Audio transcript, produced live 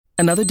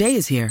Another day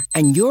is here,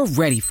 and you're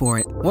ready for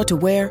it. What to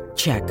wear?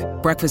 Check.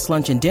 Breakfast,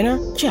 lunch, and dinner?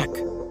 Check.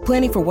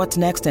 Planning for what's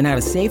next and how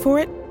to save for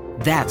it?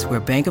 That's where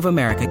Bank of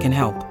America can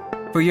help.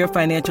 For your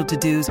financial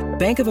to-dos,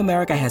 Bank of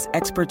America has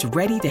experts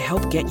ready to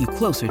help get you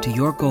closer to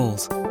your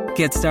goals.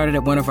 Get started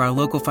at one of our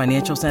local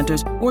financial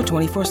centers or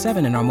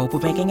 24/7 in our mobile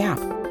banking app.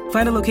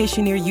 Find a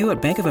location near you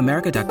at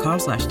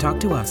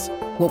bankofamerica.com/talktous.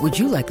 What would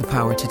you like the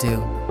power to do?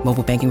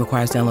 Mobile banking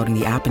requires downloading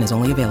the app and is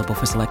only available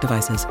for select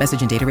devices.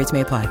 Message and data rates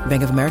may apply.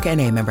 Bank of America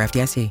N.A., member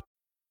FDIC.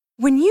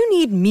 When you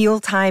need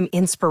mealtime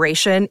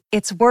inspiration,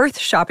 it's worth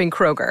shopping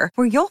Kroger,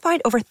 where you'll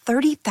find over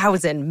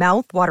 30,000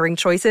 mouth-watering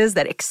choices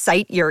that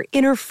excite your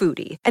inner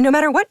foodie. And no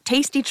matter what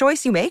tasty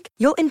choice you make,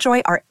 you'll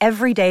enjoy our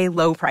everyday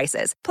low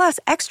prices, plus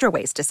extra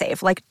ways to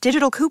save, like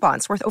digital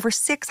coupons worth over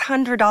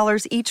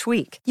 $600 each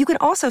week. You can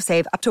also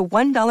save up to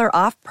 $1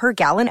 off per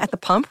gallon at the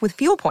pump with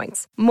fuel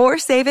points. More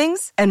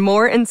savings and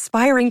more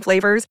inspiring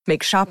flavors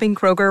make shopping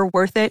Kroger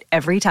worth it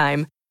every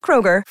time.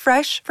 Kroger,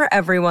 fresh for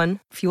everyone.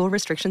 Fuel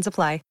restrictions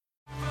apply.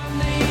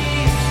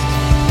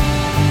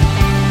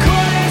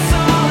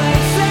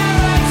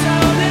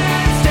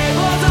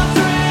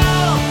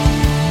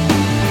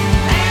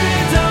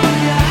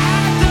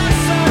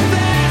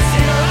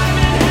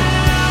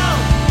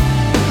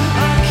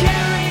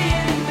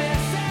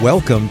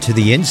 Welcome to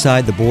the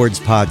Inside the Boards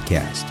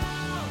podcast,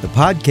 the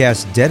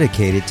podcast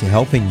dedicated to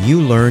helping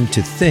you learn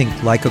to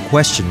think like a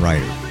question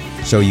writer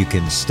so you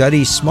can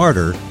study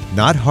smarter,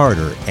 not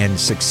harder, and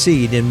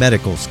succeed in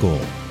medical school.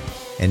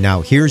 And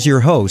now here's your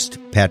host,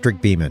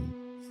 Patrick Beeman.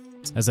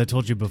 As I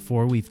told you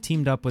before, we've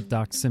teamed up with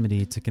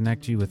Doximity to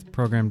connect you with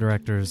program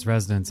directors,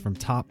 residents from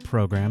top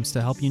programs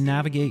to help you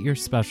navigate your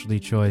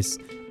specialty choice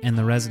and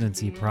the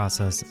residency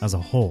process as a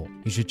whole.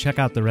 You should check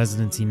out the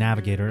Residency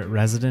Navigator at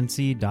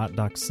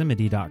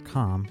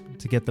residency.doximity.com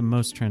to get the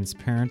most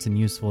transparent and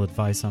useful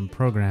advice on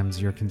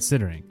programs you're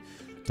considering.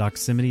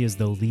 Doximity is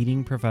the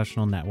leading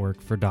professional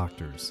network for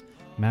doctors.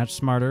 Match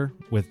smarter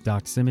with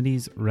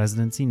Doximity's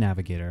Residency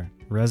Navigator,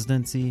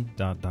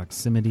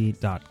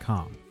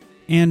 residency.doximity.com.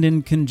 And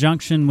in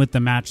conjunction with the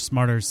Match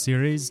Smarter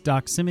series,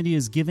 Doximity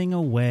is giving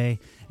away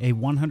a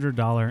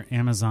 $100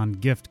 Amazon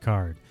gift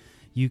card.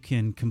 You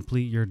can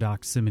complete your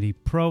Doximity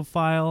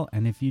profile,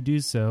 and if you do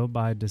so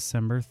by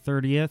December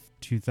 30th,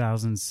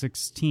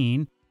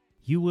 2016,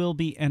 you will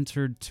be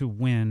entered to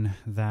win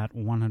that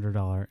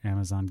 $100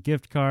 Amazon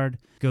gift card.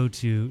 Go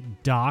to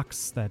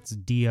docs, that's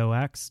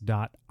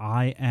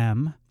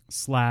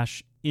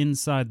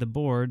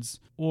dox.im/insidetheboards,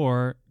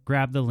 or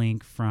grab the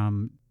link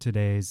from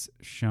today's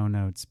show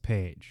notes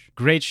page.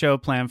 Great show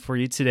planned for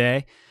you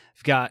today.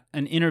 I've got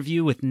an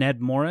interview with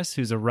Ned Morris,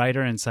 who's a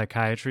writer and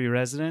psychiatry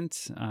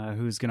resident,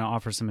 who's going to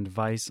offer some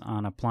advice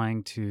on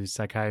applying to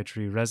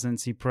psychiatry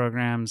residency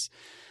programs,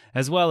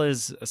 as well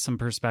as some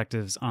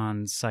perspectives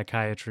on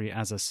psychiatry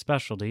as a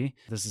specialty.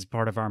 This is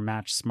part of our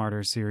Match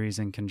Smarter series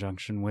in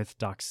conjunction with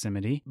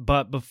Doximity.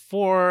 But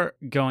before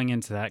going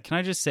into that, can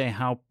I just say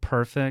how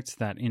perfect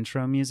that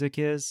intro music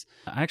is?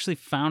 I actually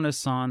found a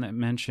song that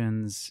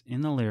mentions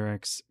in the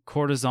lyrics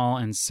cortisol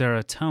and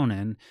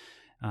serotonin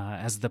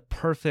as the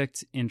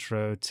perfect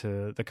intro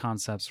to the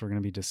concepts we're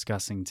going to be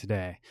discussing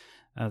today.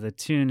 The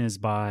tune is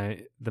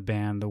by the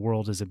band The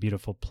World is a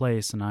Beautiful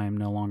Place, and I Am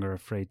No Longer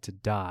Afraid to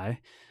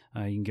Die.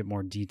 You can get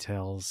more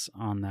details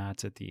on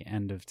that at the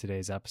end of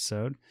today's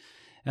episode.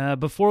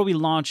 Before we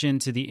launch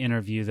into the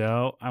interview,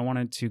 though, I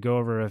wanted to go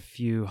over a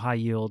few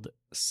high-yield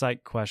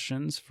psych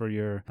questions for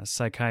your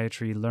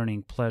psychiatry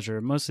learning pleasure.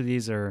 Most of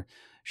these are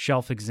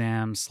shelf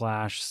exam /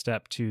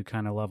 step 2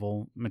 kind of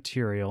level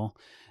material.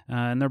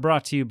 And they're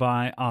brought to you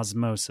by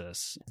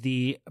Osmosis,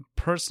 the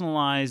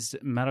personalized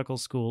medical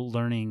school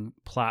learning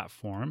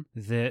platform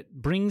that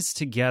brings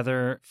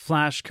together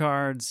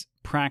flashcards,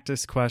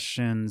 practice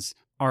questions,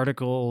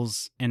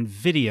 articles, and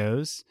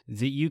videos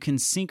that you can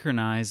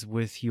synchronize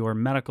with your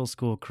medical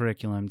school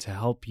curriculum to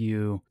help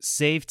you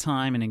save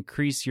time and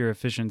increase your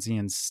efficiency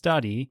in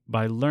study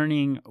by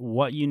learning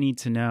what you need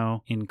to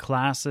know in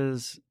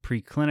classes,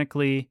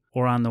 preclinically,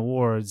 or on the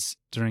wards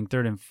during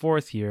 3rd and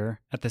 4th year,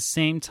 at the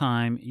same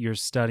time you're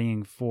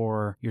studying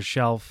for your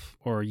shelf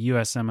or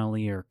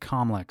USMLE or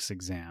COMLEX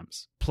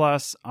exams.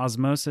 Plus,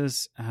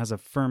 Osmosis has a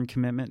firm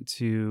commitment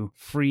to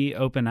free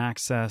open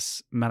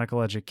access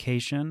medical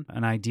education,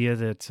 an idea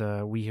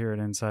that we here at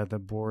Inside the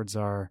Boards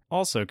are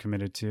also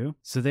committed to.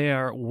 So they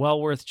are well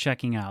worth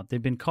checking out.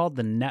 They've been called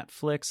the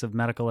Netflix of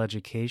medical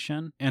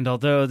education, and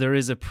although there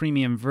is a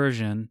premium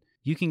version,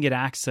 you can get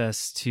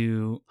access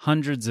to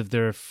hundreds of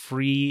their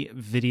free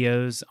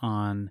videos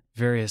on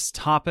various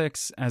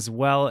topics, as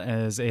well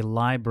as a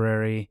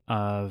library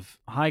of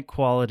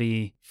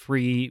high-quality,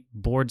 free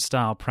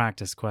board-style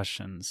practice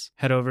questions.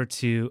 Head over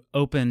to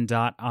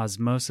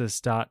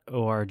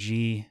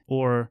open.osmosis.org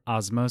or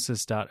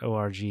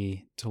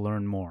osmosis.org to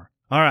learn more.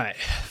 All right,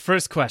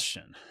 first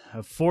question. A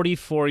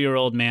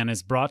 44-year-old man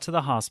is brought to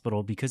the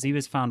hospital because he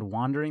was found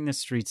wandering the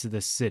streets of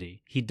the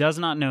city. He does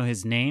not know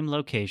his name,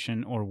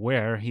 location, or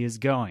where he is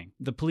going.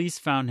 The police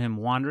found him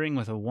wandering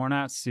with a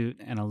worn-out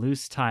suit and a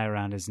loose tie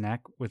around his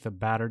neck with a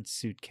battered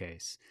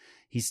suitcase.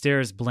 He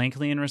stares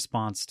blankly in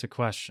response to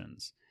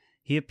questions.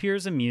 He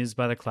appears amused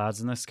by the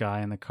clouds in the sky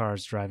and the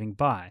cars driving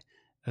by.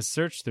 A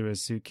search through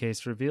his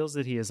suitcase reveals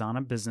that he is on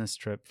a business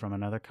trip from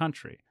another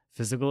country.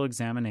 Physical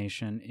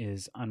examination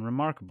is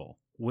unremarkable.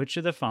 Which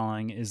of the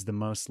following is the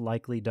most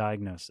likely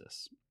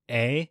diagnosis?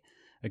 A.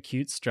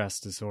 Acute stress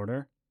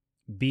disorder.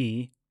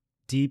 B.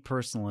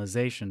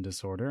 Depersonalization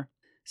disorder.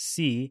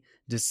 C.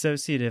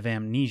 Dissociative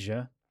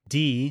amnesia.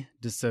 D.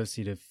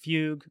 Dissociative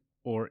fugue.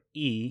 Or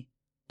E.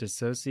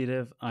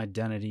 Dissociative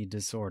identity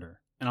disorder.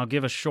 And I'll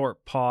give a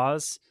short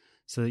pause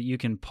so that you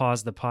can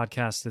pause the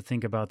podcast to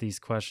think about these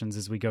questions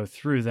as we go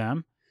through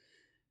them.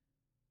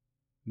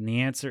 And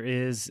the answer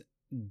is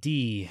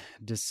D.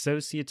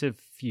 Dissociative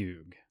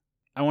fugue.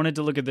 I wanted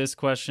to look at this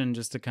question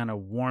just to kind of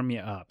warm you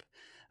up.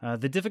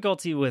 The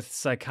difficulty with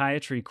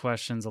psychiatry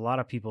questions a lot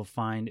of people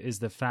find is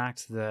the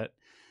fact that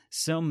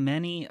so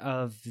many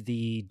of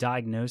the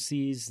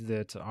diagnoses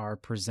that are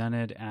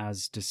presented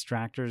as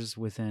distractors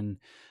within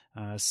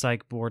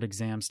psych board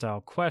exam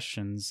style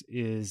questions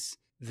is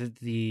that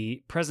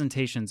the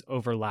presentations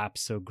overlap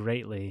so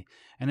greatly,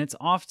 and it's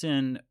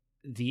often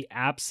the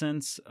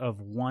absence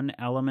of one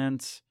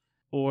element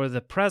or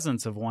the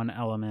presence of one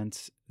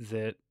element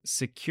that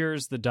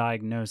secures the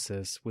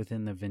diagnosis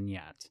within the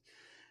vignette.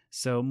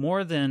 So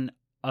more than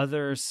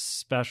other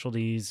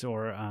specialties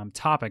or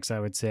topics, I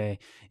would say,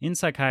 in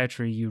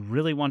psychiatry, you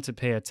really want to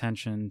pay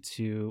attention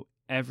to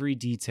every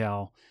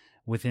detail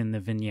within the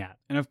vignette.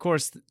 And of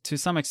course, to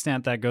some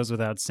extent, that goes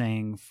without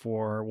saying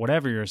for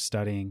whatever you're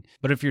studying.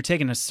 But if you're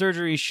taking a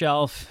surgery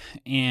shelf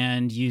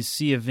and you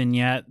see a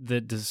vignette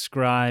that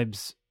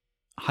describes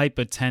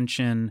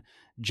hypotension,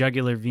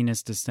 jugular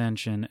venous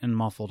distension, and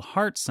muffled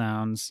heart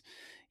sounds,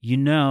 you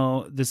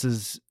know this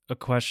is a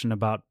question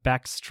about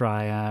Beck's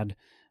triad,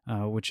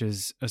 which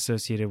is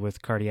associated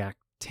with cardiac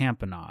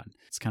tamponade.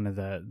 It's kind of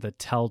the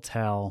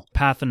telltale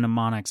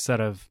pathognomonic set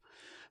of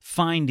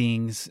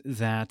findings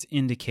that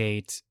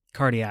indicate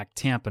cardiac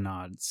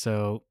tamponade.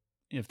 So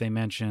if they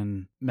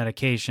mention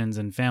medications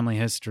and family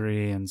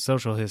history and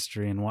social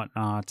history and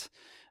whatnot,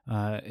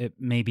 it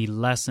may be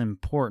less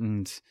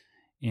important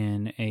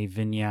in a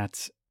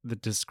vignette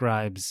that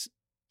describes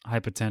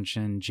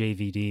hypotension,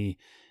 JVD,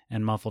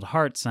 and muffled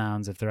heart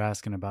sounds if they're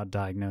asking about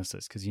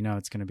diagnosis, because you know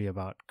it's going to be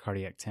about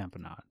cardiac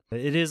tamponade.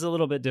 It is a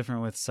little bit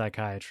different with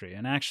psychiatry.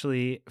 And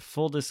actually,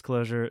 full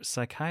disclosure,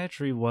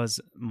 psychiatry was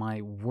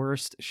my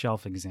worst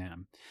shelf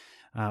exam.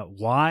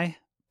 Why?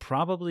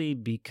 Probably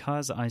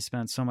because I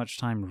spent so much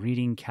time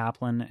reading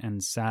Kaplan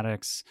and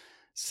Sadek's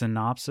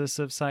synopsis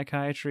of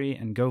psychiatry,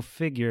 and go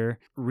figure,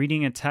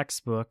 reading a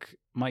textbook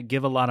might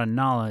give a lot of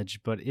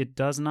knowledge, but it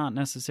does not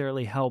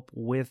necessarily help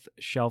with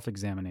shelf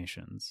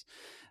examinations.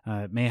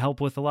 It may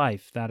help with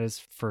life, that is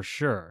for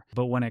sure.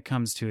 But when it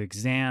comes to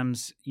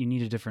exams, you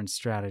need a different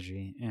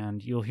strategy.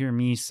 And you'll hear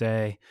me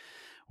say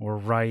or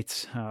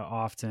write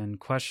often,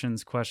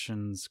 questions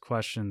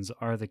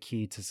are the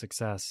key to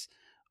success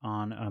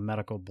on a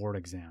medical board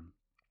exam.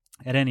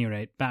 At any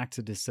rate, back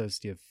to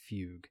dissociative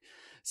fugue.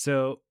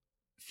 So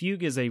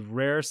fugue is a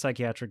rare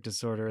psychiatric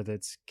disorder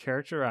that's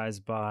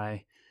characterized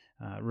by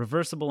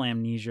reversible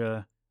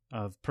amnesia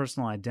of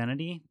personal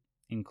identity,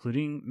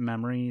 including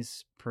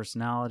memories,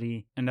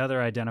 personality, and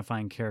other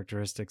identifying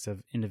characteristics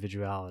of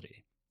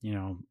individuality,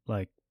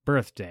 like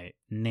birth date,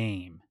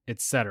 name,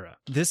 etc.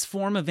 This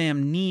form of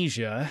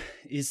amnesia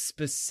is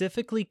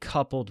specifically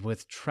coupled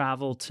with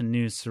travel to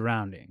new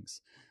surroundings.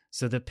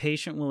 So the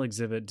patient will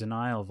exhibit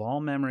denial of all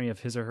memory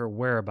of his or her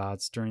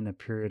whereabouts during the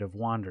period of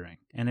wandering.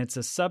 And it's a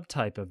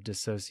subtype of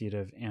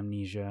dissociative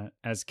amnesia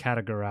as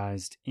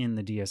categorized in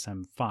the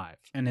DSM-5.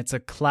 And it's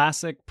a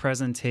classic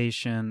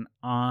presentation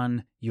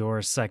on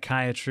your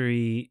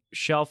psychiatry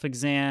shelf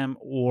exam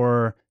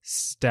or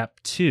step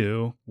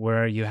 2,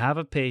 where you have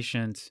a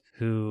patient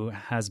who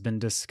has been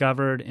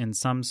discovered in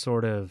some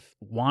sort of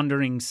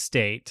wandering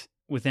state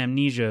with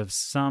amnesia of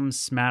some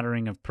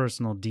smattering of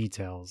personal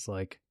details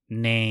like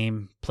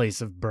name,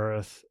 place of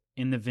birth.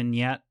 In the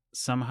vignette,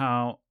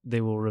 somehow they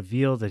will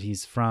reveal that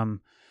he's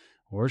from,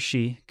 or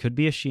she, could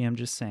be a she, I'm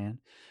just saying,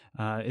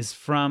 is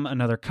from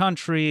another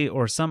country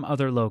or some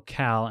other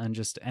locale and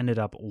just ended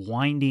up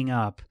wandering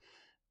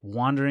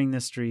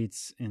the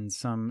streets in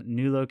some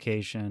new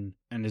location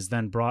and is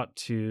then brought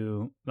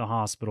to the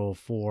hospital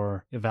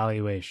for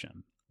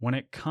evaluation. When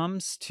it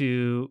comes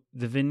to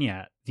the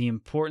vignette, the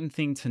important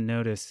thing to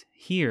notice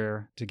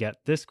here to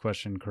get this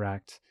question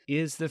correct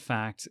is the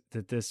fact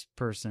that this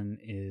person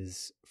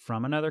is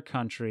from another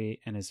country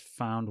and is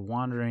found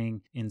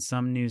wandering in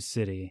some new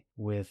city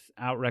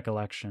without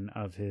recollection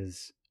of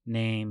his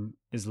name,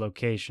 his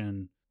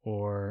location,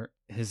 or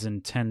his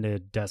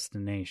intended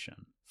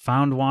destination.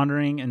 Found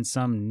wandering in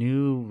some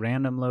new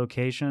random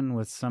location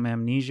with some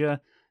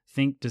amnesia,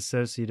 think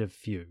dissociative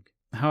fugue.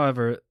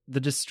 However, the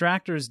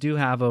distractors do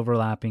have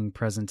overlapping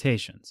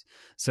presentations.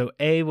 So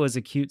A was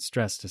acute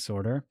stress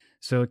disorder.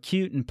 So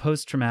acute and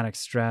post-traumatic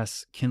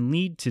stress can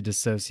lead to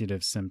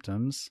dissociative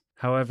symptoms.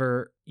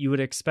 However, you would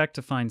expect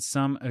to find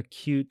some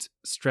acute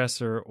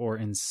stressor or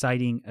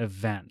inciting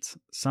event,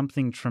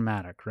 something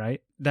traumatic,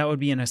 right? That would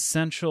be an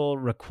essential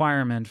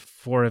requirement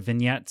for a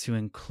vignette to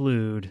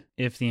include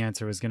if the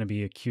answer was going to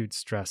be acute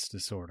stress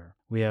disorder.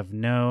 We have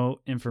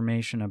no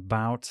information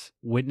about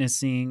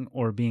witnessing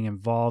or being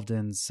involved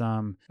in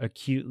some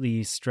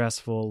acutely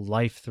stressful,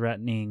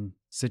 life-threatening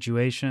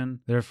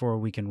situation. Therefore,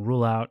 we can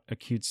rule out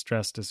acute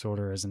stress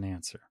disorder as an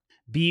answer.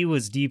 B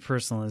was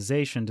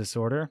depersonalization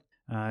disorder.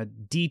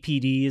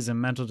 DPD is a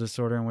mental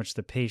disorder in which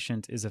the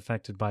patient is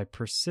affected by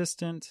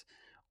persistent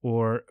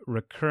or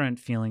recurrent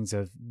feelings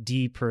of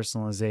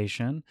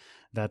depersonalization,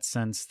 that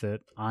sense that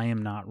I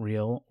am not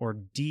real, or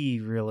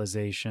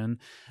derealization,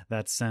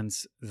 that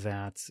sense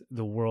that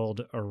the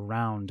world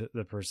around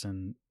the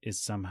person is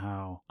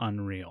somehow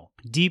unreal.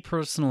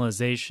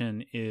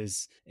 Depersonalization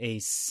is a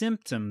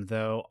symptom,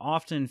 though,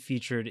 often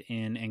featured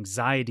in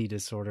anxiety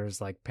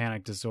disorders like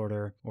panic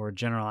disorder or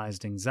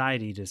generalized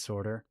anxiety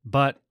disorder.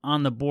 But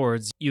on the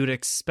boards, you would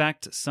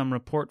expect some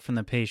report from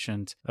the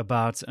patient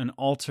about an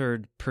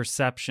altered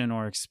perception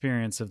or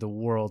experience of the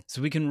world.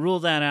 So we can rule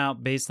that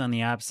out based on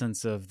the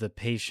absence of the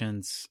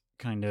patient's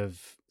kind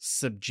of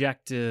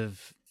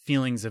subjective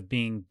feelings of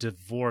being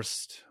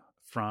divorced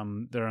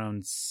from their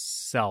own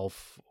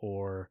self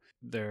or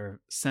their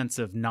sense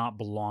of not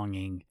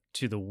belonging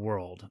to the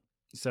world.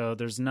 So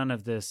there's none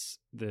of this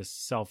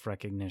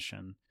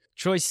self-recognition.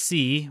 Choice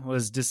C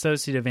was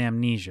dissociative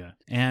amnesia.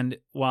 And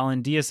while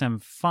in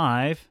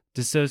DSM-5,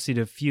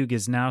 dissociative fugue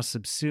is now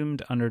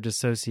subsumed under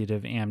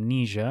dissociative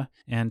amnesia,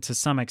 and to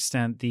some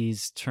extent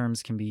these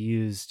terms can be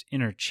used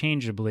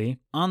interchangeably,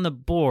 on the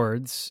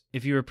boards,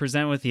 if you were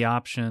presented with the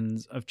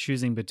options of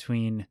choosing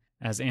between,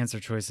 as answer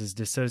choices,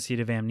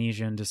 dissociative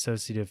amnesia and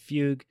dissociative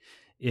fugue,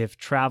 if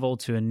travel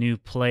to a new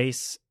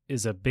place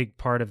is a big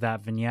part of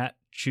that vignette,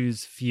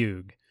 choose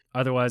fugue.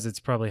 Otherwise, it's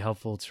probably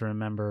helpful to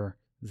remember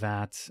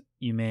that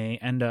you may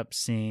end up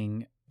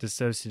seeing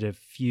dissociative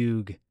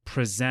fugue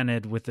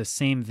presented with the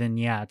same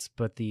vignette,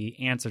 but the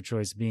answer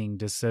choice being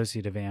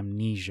dissociative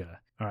amnesia.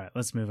 All right,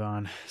 let's move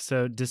on.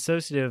 So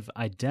dissociative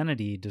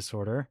identity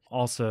disorder,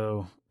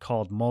 also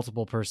called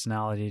multiple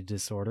personality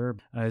disorder,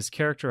 is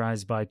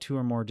characterized by two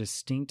or more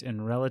distinct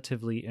and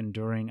relatively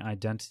enduring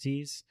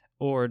identities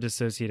or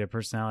dissociative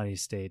personality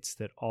states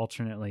that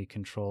alternately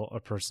control a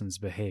person's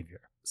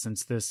behavior.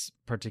 Since this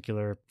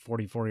particular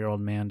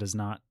 44-year-old man does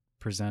not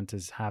present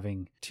as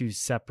having two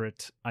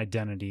separate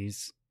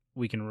identities,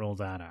 we can rule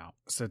that out.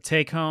 So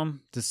take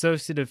home,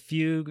 dissociative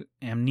fugue,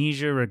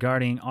 amnesia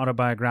regarding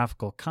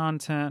autobiographical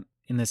content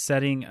in the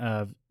setting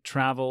of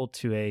travel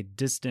to a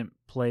distant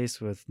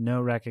place with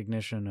no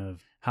recognition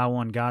of how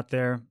one got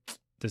there,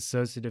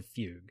 dissociative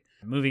fugue.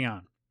 Moving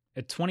on.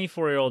 A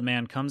 24-year-old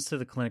man comes to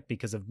the clinic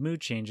because of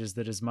mood changes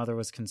that his mother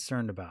was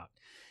concerned about.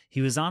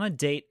 He was on a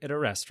date at a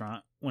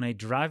restaurant when a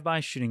drive-by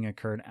shooting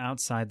occurred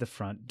outside the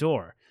front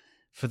door.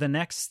 For the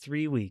next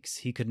 3 weeks,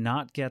 he could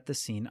not get the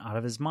scene out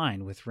of his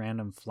mind, with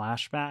random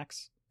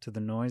flashbacks to the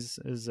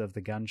noises of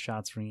the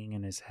gunshots ringing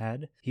in his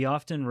head. He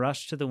often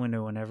rushed to the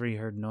window whenever he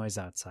heard noise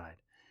outside.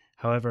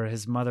 However,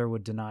 his mother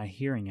would deny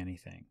hearing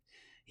anything.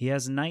 He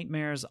has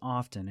nightmares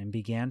often and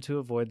began to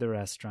avoid the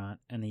restaurant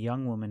and the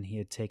young woman he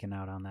had taken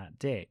out on that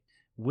date.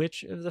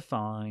 Which of the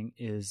following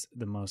is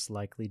the most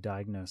likely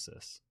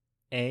diagnosis?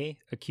 A.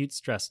 Acute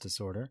stress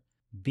disorder.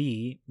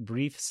 B.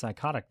 Brief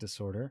psychotic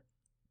disorder.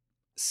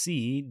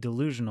 C.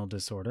 Delusional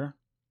disorder.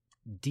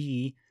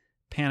 D.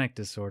 Panic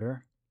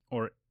disorder.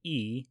 Or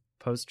E.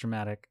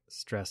 Post-traumatic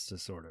stress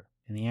disorder.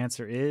 And the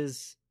answer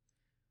is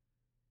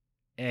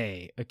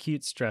A.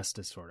 Acute stress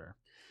disorder.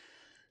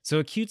 So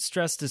acute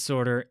stress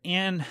disorder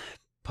and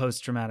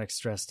post-traumatic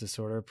stress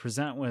disorder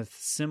present with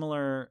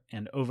similar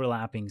and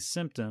overlapping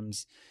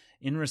symptoms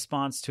in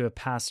response to a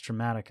past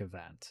traumatic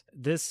event.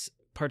 This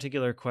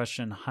particular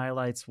question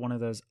highlights one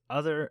of those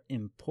other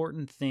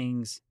important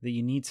things that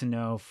you need to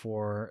know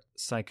for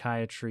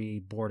psychiatry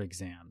board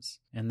exams,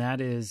 and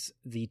that is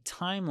the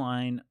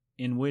timeline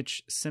in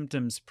which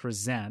symptoms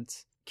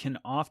present can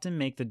often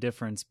make the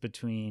difference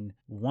between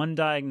one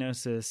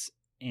diagnosis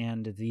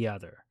and the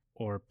other,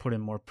 or put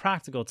in more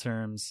practical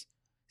terms,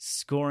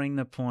 scoring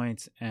the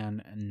point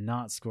and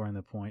not scoring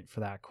the point for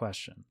that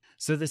question.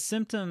 So the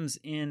symptoms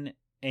in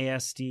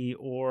ASD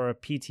or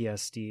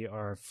PTSD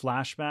are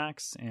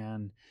flashbacks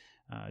and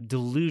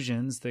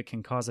delusions that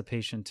can cause a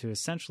patient to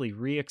essentially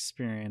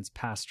re-experience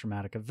past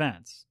traumatic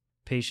events.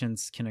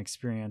 Patients can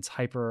experience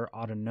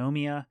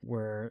hyperautonomia,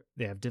 where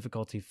they have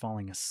difficulty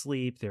falling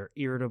asleep, they're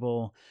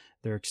irritable,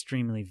 they're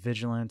extremely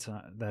vigilant,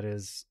 that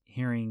is,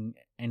 hearing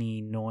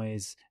any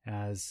noise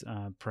as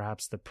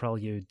perhaps the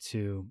prelude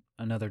to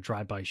another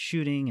drive-by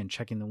shooting and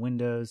checking the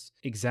windows,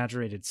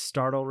 exaggerated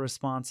startle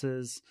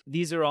responses.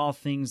 These are all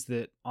things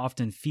that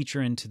often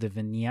feature into the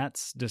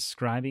vignettes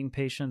describing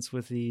patients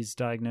with these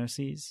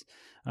diagnoses,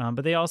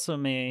 but they also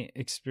may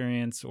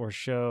experience or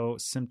show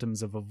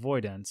symptoms of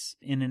avoidance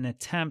in an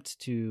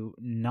attempt to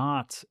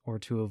not or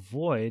to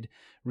avoid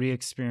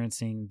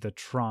re-experiencing the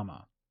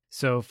trauma.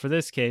 So for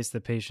this case,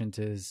 the patient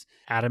is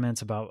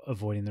adamant about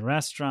avoiding the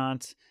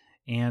restaurant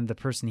and the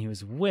person he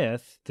was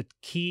with, the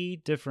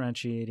key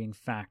differentiating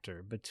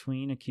factor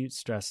between acute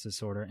stress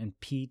disorder and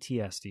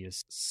PTSD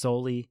is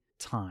solely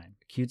time.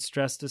 Acute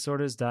stress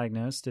disorder is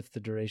diagnosed if the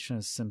duration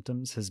of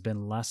symptoms has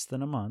been less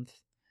than a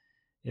month.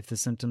 If the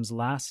symptoms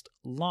last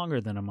longer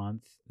than a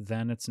month,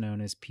 then it's known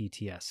as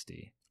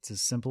PTSD. It's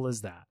as simple as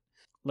that.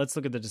 Let's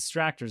look at the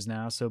distractors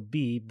now. So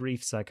B,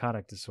 brief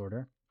psychotic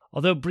disorder.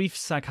 Although brief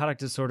psychotic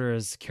disorder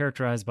is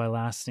characterized by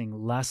lasting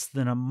less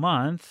than a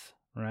month,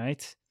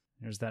 right?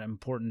 There's that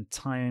important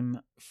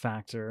time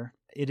factor.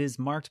 It is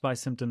marked by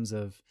symptoms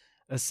of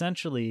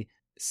essentially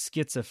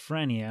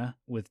schizophrenia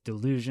with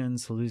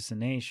delusions,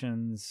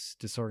 hallucinations,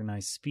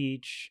 disorganized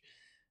speech,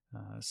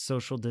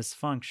 social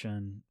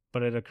dysfunction,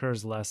 but it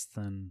occurs less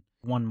than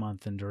 1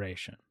 month in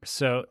duration.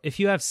 So if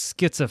you have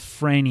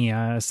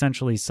schizophrenia,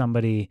 essentially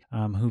somebody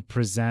who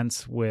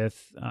presents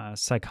with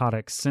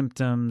psychotic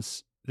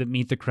symptoms that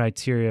meet the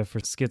criteria for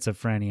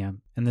schizophrenia,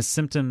 and the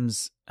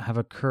symptoms have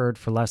occurred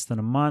for less than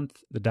a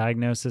month, the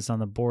diagnosis on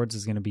the boards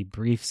is going to be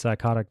brief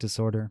psychotic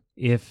disorder.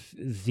 If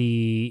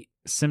the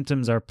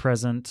symptoms are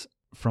present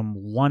from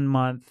 1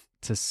 month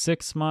to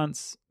 6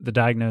 months, the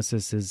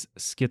diagnosis is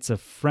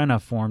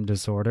schizophreniform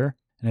disorder.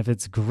 And if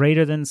it's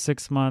greater than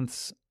 6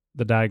 months,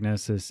 the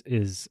diagnosis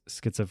is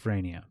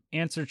schizophrenia.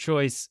 Answer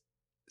choice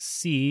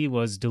C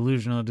was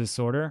delusional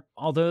disorder.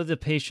 Although the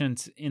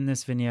patient in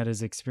this vignette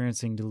is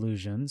experiencing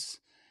delusions,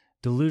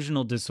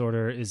 delusional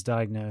disorder is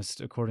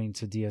diagnosed according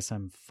to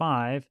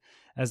DSM-5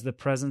 as the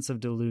presence of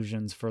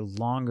delusions for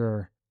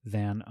longer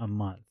than a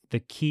month. The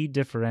key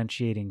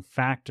differentiating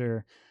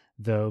factor,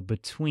 though,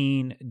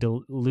 between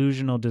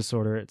delusional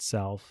disorder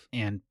itself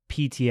and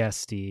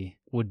PTSD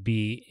would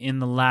be in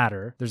the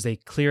latter, there's a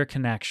clear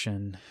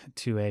connection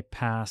to a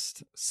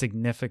past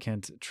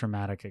significant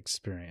traumatic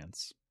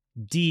experience.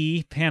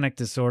 D, panic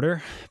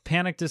disorder.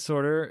 Panic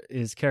disorder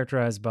is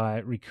characterized by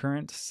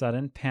recurrent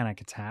sudden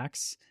panic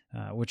attacks,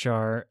 which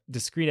are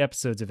discrete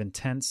episodes of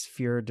intense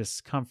fear or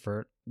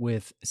discomfort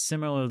with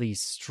similarly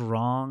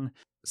strong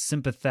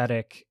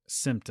sympathetic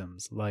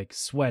symptoms like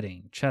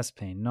sweating, chest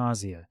pain,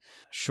 nausea,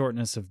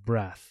 shortness of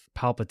breath,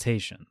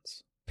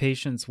 palpitations.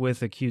 Patients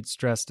with acute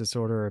stress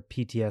disorder or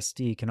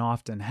PTSD can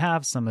often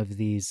have some of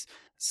these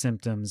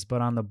symptoms,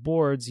 but on the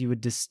boards, you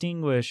would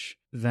distinguish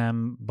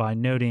them by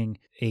noting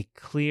a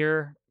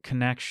clear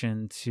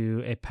connection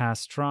to a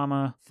past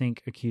trauma,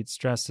 think acute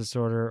stress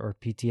disorder or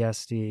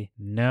PTSD,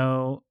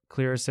 no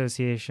clear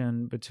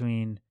association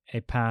between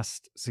a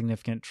past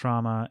significant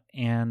trauma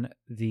and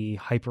the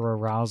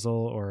hyperarousal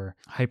or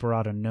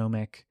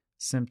hyperautonomic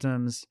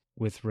symptoms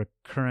with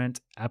recurrent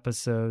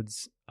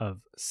episodes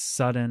of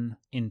sudden,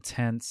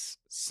 intense,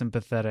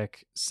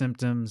 sympathetic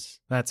symptoms.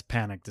 That's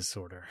panic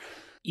disorder.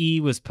 E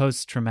was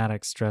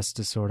post-traumatic stress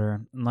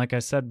disorder. And like I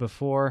said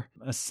before,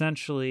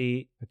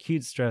 essentially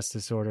acute stress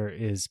disorder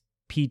is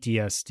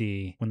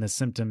PTSD when the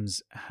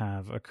symptoms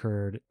have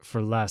occurred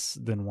for less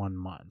than 1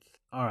 month.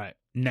 All right,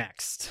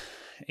 next.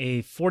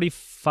 A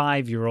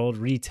 45-year-old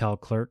retail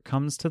clerk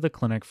comes to the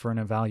clinic for an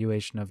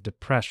evaluation of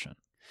depression.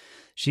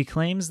 She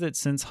claims that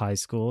since high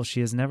school,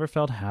 she has never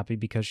felt happy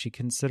because she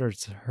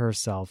considers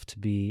herself to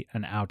be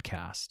an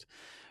outcast.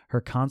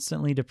 Her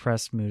constantly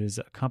depressed mood is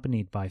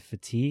accompanied by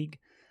fatigue,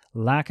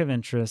 lack of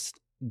interest,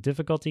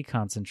 difficulty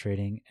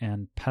concentrating,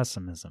 and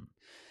pessimism.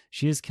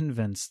 She is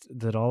convinced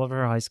that all of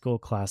her high school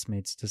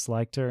classmates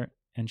disliked her,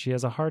 and she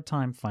has a hard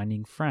time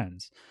finding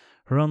friends.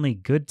 Her only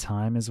good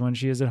time is when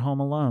she is at home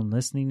alone,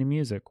 listening to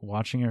music,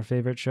 watching her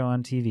favorite show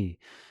on TV,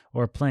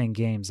 or playing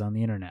games on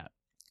the internet.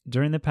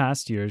 During the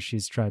past years,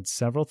 she's tried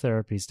several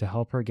therapies to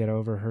help her get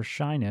over her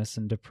shyness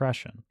and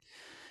depression.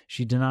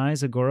 She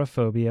denies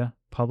agoraphobia,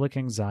 public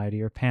anxiety,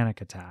 or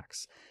panic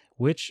attacks.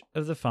 Which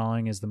of the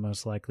following is the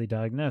most likely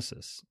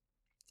diagnosis?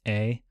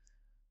 A,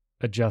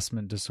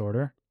 adjustment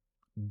disorder.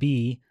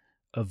 B,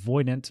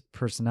 avoidant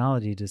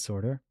personality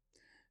disorder.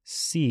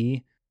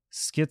 C,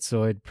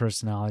 schizoid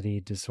personality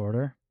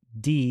disorder.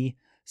 D,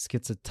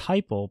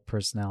 schizotypal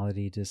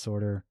personality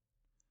disorder.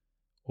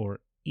 Or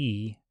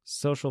E,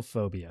 social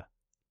phobia.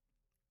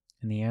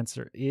 And the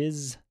answer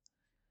is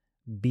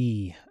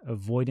B,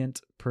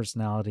 avoidant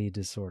personality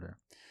disorder.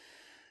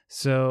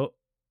 So,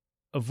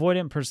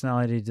 avoidant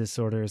personality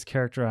disorder is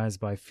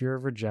characterized by fear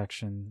of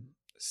rejection,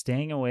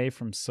 staying away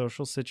from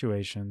social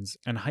situations,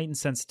 and heightened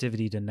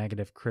sensitivity to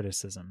negative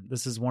criticism.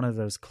 This is one of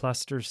those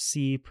cluster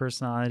C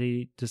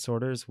personality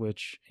disorders,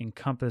 which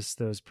encompass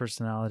those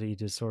personality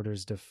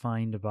disorders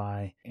defined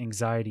by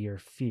anxiety or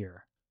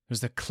fear. There's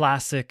the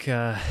classic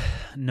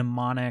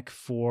mnemonic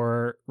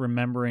for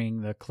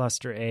remembering the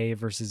cluster A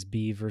versus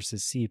B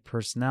versus C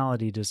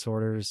personality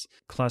disorders.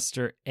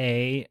 Cluster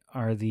A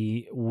are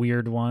the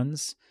weird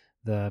ones,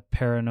 the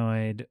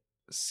paranoid,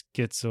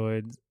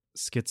 schizoid,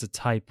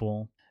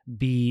 schizotypal.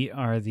 B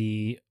are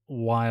the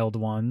wild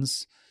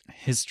ones,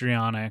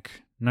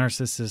 histrionic,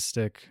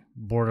 narcissistic,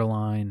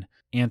 borderline,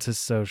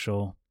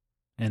 antisocial.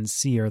 And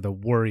C are the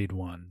worried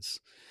ones,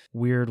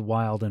 weird,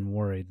 wild, and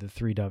worried, the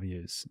 3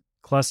 Ws.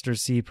 Cluster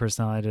C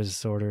personality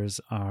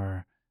disorders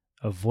are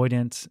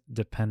avoidant,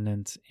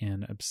 dependent,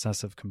 and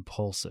obsessive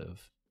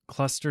compulsive.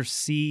 Cluster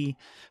C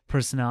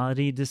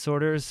personality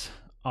disorders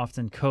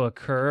often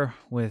co-occur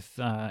with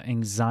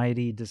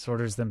anxiety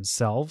disorders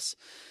themselves.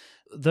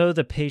 Though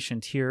the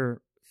patient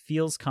here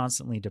feels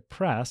constantly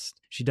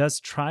depressed, she does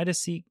try to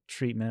seek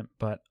treatment,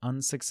 but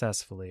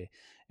unsuccessfully.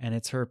 And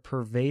it's her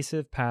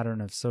pervasive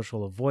pattern of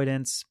social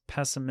avoidance,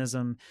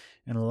 pessimism,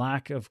 and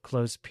lack of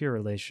close peer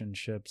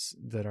relationships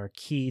that are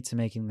key to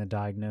making the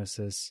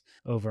diagnosis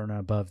over and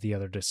above the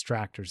other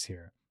distractors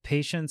here.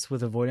 Patients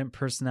with avoidant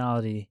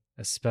personality,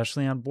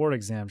 especially on board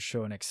exams,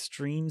 show an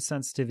extreme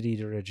sensitivity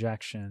to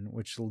rejection,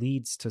 which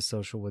leads to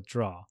social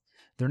withdrawal.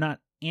 They're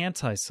not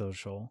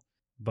antisocial,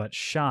 but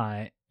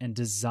shy and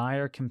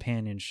desire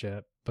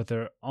companionship, but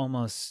they're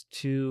almost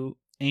too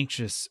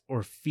anxious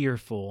or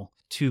fearful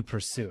to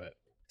pursue it.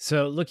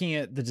 So looking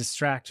at the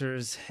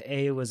distractors,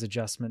 A was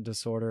adjustment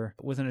disorder.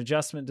 With an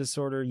adjustment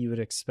disorder, you would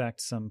expect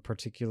some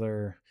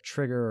particular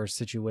trigger or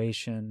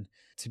situation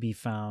to be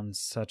found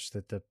such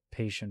that the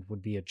patient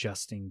would be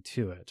adjusting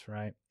to it,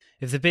 right?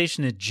 If the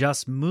patient had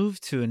just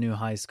moved to a new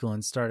high school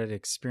and started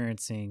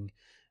experiencing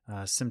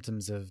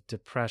symptoms of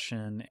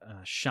depression,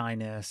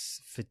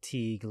 shyness,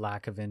 fatigue,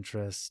 lack of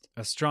interest,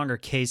 a stronger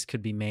case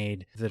could be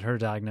made that her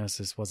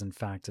diagnosis was in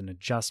fact an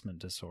adjustment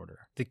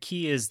disorder. The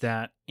key is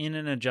that in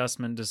an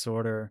adjustment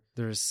disorder,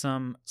 there is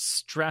some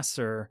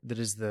stressor that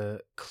is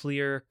the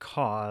clear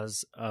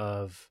cause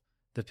of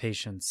the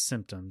patient's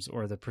symptoms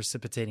or the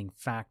precipitating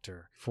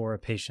factor for a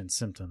patient's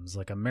symptoms,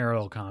 like a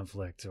marital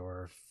conflict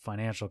or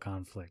financial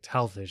conflict,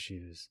 health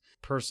issues,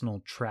 personal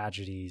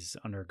tragedies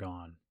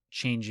undergone,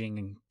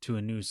 changing to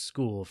a new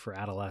school for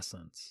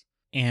adolescents.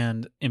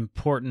 And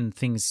important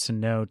things to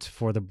note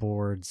for the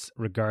boards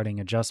regarding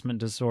adjustment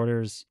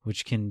disorders,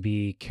 which can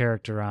be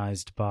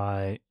characterized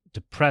by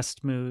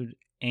depressed mood,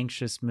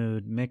 anxious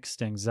mood,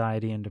 mixed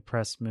anxiety and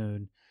depressed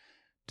mood,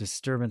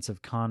 disturbance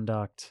of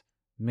conduct,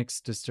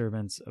 mixed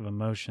disturbance of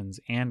emotions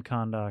and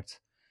conduct,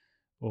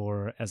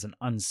 or as an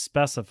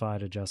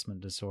unspecified adjustment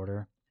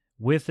disorder.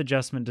 With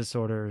adjustment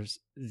disorders,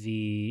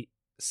 the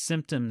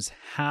symptoms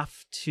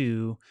have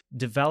to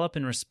develop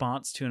in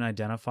response to an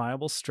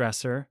identifiable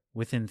stressor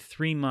within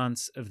 3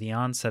 months of the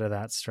onset of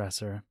that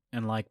stressor.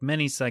 And like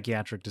many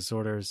psychiatric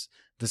disorders,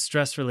 the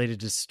stress-related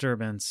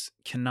disturbance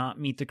cannot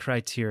meet the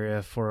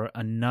criteria for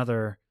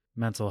another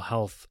mental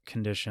health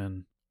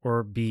condition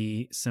or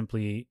be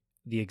simply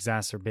the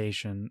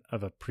exacerbation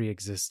of a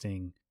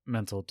pre-existing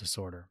mental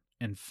disorder.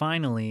 And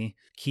finally,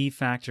 key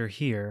factor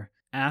here,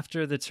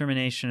 after the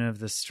termination of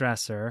the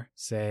stressor,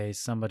 say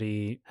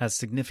somebody has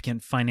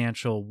significant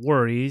financial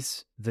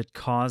worries that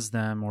cause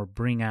them or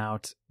bring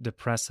out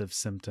depressive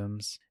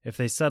symptoms, if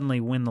they suddenly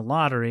win the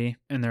lottery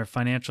and their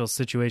financial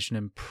situation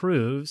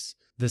improves,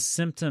 the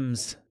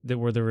symptoms that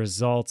were the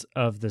result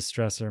of the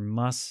stressor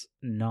must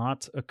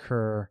not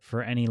occur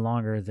for any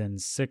longer than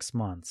 6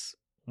 months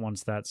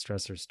once that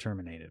stressor is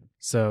terminated.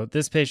 So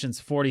this patient's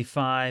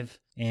 45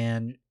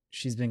 and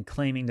she's been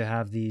claiming to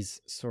have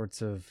these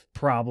sorts of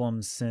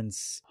problems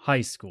since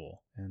high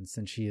school. And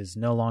since she is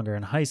no longer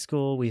in high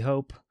school, we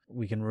hope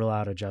we can rule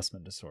out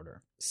adjustment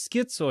disorder.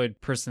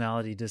 Schizoid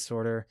personality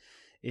disorder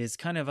is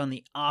kind of on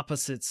the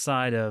opposite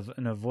side of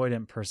an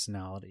avoidant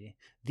personality.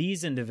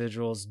 These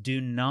individuals do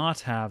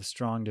not have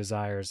strong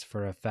desires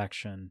for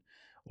affection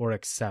or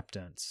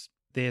acceptance.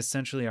 They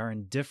essentially are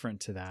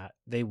indifferent to that.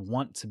 They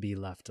want to be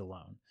left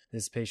alone.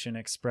 This patient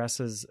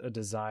expresses a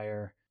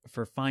desire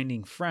for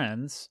finding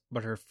friends,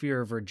 but her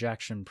fear of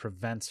rejection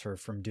prevents her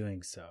from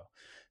doing so.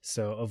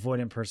 So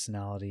avoidant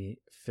personality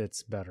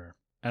fits better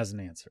as an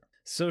answer.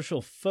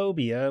 Social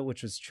phobia,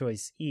 which was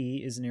choice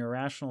E, is an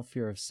irrational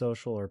fear of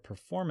social or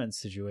performance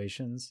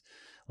situations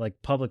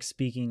like public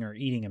speaking or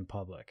eating in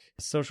public.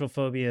 Social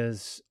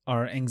phobias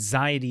are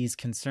anxieties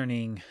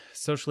concerning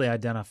socially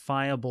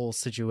identifiable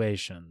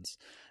situations,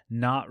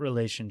 not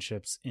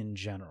relationships in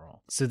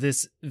general. So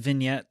this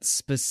vignette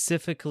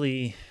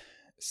specifically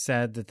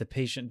said that the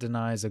patient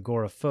denies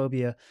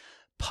agoraphobia,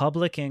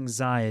 public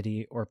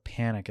anxiety, or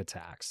panic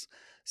attacks.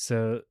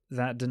 So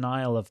that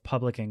denial of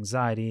public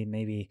anxiety,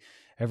 maybe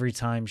every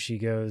time she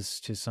goes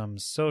to some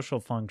social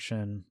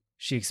function,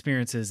 she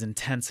experiences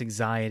intense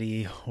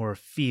anxiety or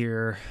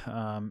fear,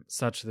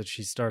 such that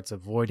she starts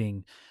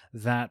avoiding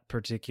that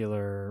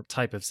particular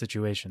type of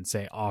situation,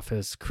 say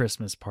office,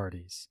 Christmas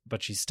parties.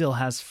 But she still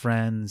has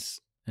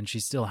friends and she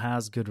still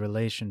has good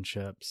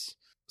relationships.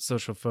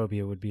 Social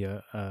phobia would be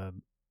a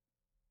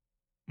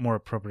more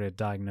appropriate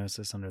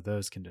diagnosis under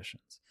those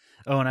conditions.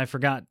 Oh, and I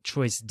forgot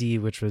choice D,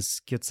 which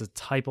was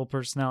schizotypal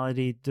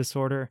personality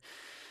disorder.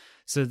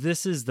 So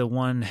this is the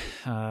one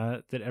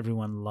that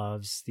everyone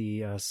loves.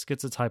 The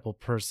schizotypal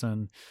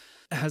person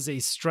has a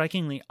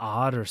strikingly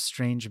odd or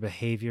strange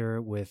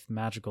behavior with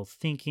magical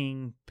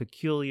thinking,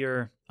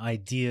 peculiar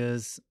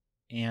ideas,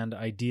 and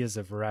ideas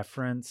of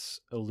reference,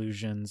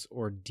 illusions,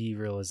 or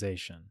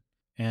derealization.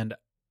 And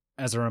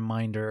as a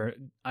reminder,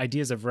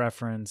 ideas of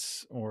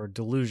reference or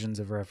delusions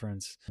of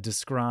reference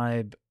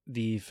describe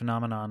the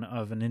phenomenon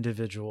of an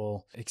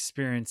individual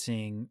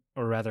experiencing,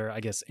 or rather,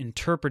 I guess,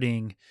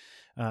 interpreting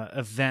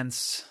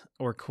events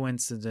or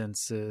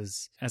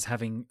coincidences as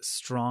having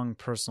strong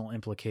personal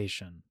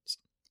implications.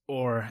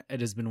 Or,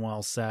 it has been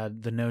well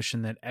said, the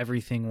notion that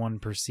everything one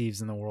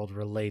perceives in the world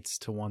relates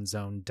to one's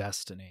own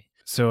destiny.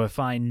 So if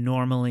I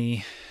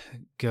normally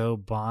go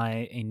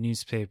buy a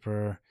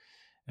newspaper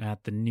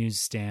at the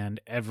newsstand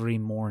every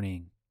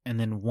morning, and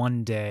then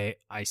one day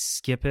I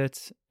skip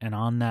it, and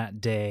on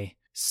that day,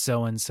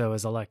 so-and-so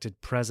is elected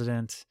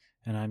president,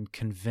 and I'm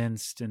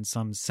convinced in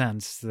some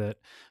sense that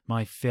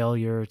my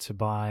failure to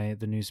buy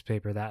the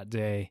newspaper that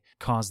day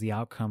caused the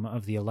outcome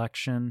of the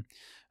election,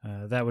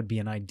 that would be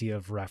an idea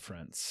of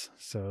reference.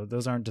 So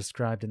those aren't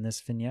described in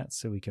this vignette,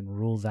 so we can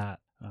rule that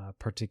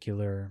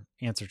particular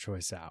answer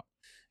choice out.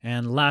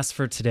 And last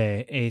for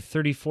today, a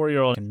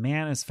 34-year-old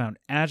man is found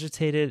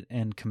agitated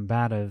and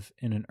combative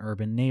in an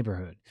urban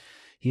neighborhood.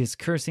 He is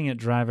cursing at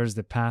drivers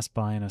that pass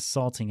by and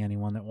assaulting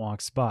anyone that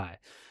walks by.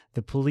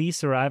 The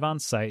police arrive on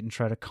site and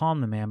try to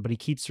calm the man, but he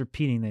keeps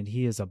repeating that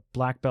he is a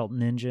black belt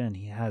ninja and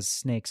he has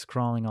snakes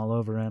crawling all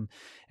over him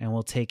and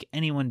will take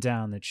anyone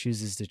down that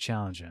chooses to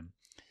challenge him.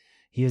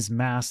 He is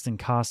masked and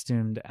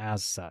costumed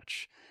as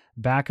such.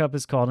 Backup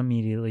is called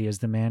immediately as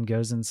the man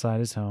goes inside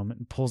his home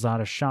and pulls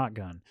out a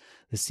shotgun.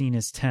 The scene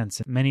is tense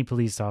and many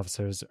police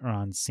officers are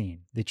on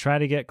scene. They try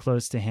to get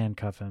close to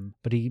handcuff him,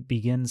 but he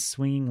begins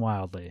swinging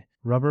wildly.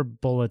 Rubber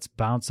bullets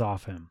bounce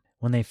off him.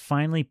 When they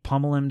finally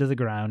pummel him to the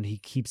ground, he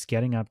keeps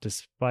getting up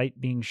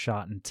despite being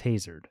shot and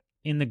tasered.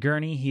 In the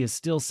gurney, he is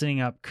still sitting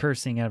up,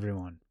 cursing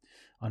everyone.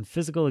 On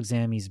physical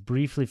exam, he's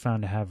briefly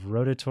found to have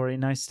rotatory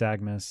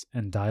nystagmus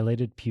and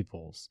dilated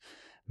pupils.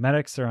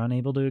 Medics are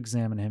unable to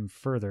examine him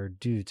further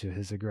due to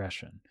his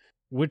aggression.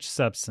 Which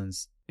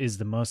substance is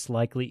the most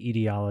likely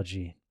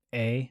etiology?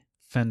 A.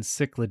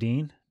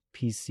 Phencyclidine,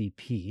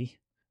 PCP.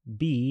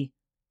 B.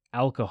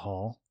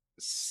 Alcohol.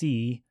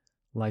 C.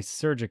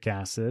 Lysergic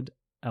acid,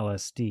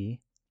 LSD.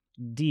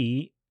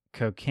 D.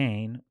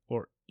 Cocaine.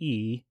 Or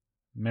E.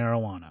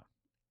 Marijuana.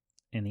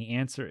 And the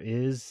answer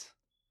is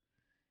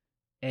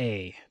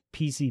A.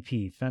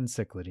 PCP,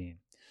 phencyclidine.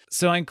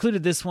 So I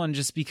included this one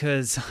just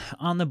because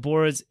on the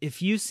boards,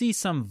 if you see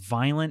some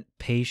violent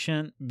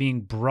patient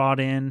being brought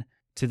in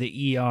to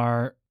the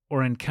ER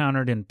or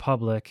encountered in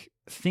public,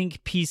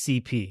 think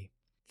PCP.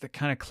 The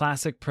kind of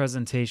classic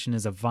presentation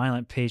is a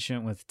violent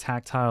patient with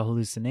tactile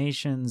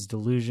hallucinations,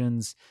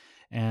 delusions,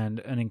 and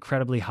an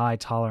incredibly high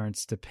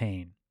tolerance to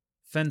pain.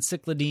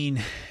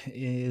 Phencyclidine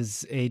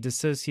is a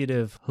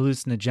dissociative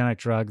hallucinogenic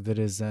drug that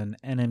is an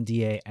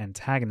NMDA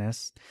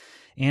antagonist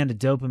and a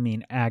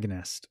dopamine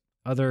agonist.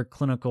 Other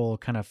clinical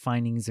kind of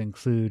findings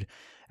include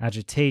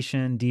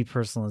agitation,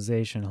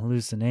 depersonalization,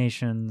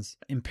 hallucinations,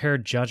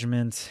 impaired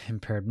judgment,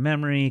 impaired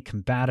memory,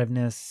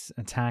 combativeness,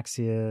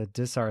 ataxia,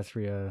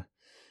 dysarthria,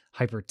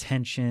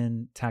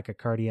 hypertension,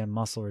 tachycardia, and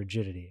muscle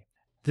rigidity.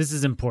 This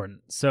is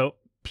important. So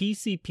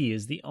PCP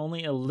is the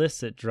only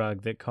illicit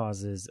drug that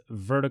causes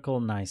vertical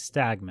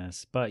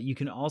nystagmus, but you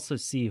can also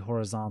see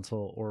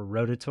horizontal or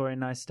rotatory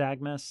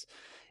nystagmus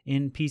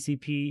in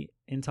PCP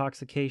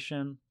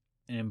intoxication.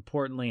 And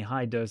importantly,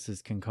 high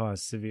doses can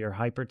cause severe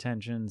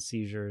hypertension,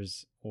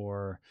 seizures,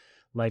 or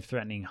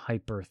life-threatening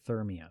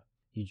hyperthermia.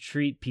 You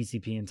treat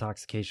PCP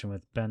intoxication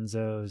with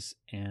benzos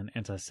and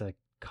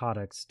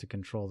antipsychotics to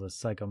control the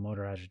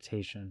psychomotor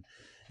agitation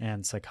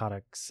and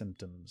psychotic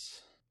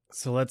symptoms.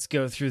 So let's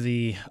go through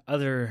the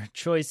other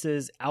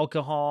choices.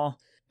 Alcohol.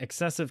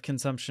 Excessive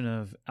consumption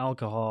of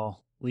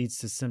alcohol leads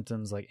to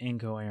symptoms like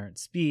incoherent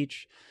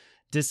speech,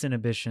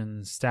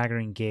 disinhibition,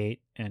 staggering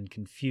gait, and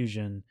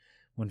confusion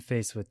when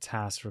faced with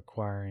tasks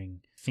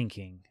requiring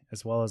thinking,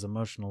 as well as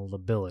emotional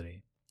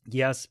lability.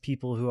 Yes,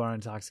 people who are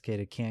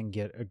intoxicated can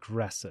get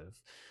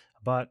aggressive,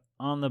 but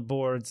on the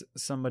boards,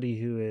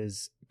 somebody who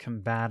is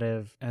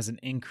combative, has an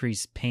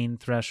increased pain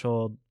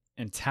threshold,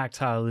 and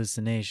tactile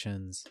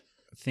hallucinations,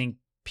 think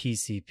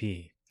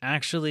PCP.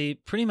 Actually,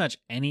 pretty much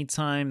any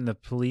time the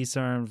police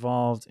are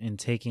involved in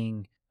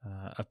taking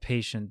a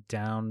patient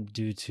down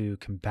due to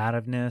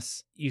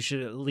combativeness, you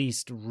should at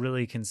least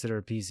really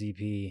consider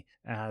PCP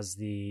as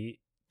the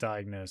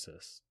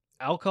diagnosis.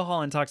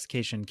 Alcohol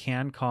intoxication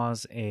can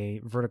cause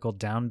a vertical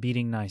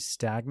downbeating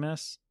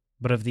nystagmus,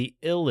 but of the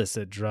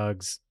illicit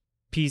drugs,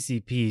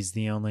 PCP is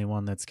the only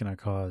one that's going to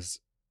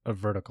cause a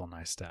vertical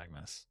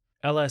nystagmus.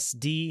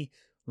 LSD,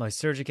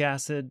 lysergic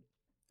acid.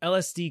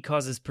 LSD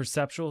causes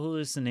perceptual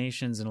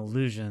hallucinations and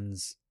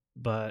illusions,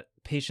 but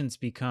patients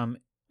become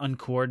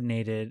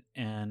uncoordinated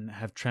and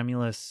have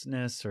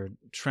tremulousness or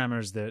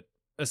tremors that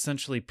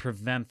essentially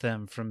prevent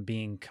them from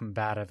being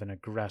combative and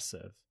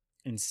aggressive.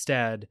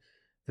 Instead,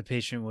 the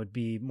patient would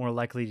be more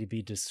likely to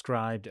be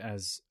described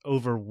as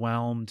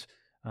overwhelmed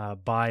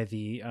by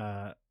the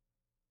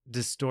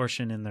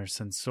distortion in their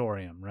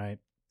sensorium, right?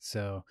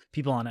 So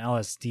people on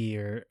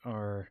LSD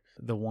are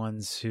the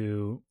ones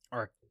who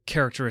are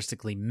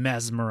characteristically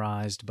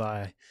mesmerized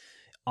by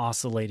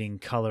oscillating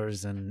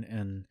colors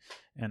and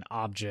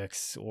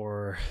objects,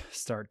 or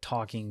start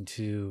talking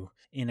to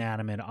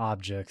inanimate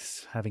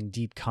objects, having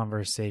deep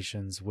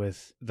conversations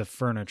with the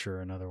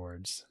furniture, in other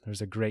words.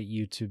 There's a great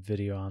YouTube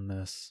video on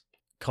this.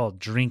 called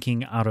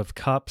Drinking Out of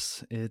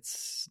Cups.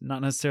 It's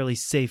not necessarily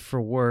safe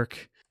for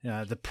work.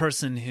 The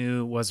person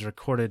who was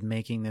recorded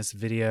making this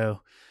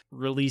video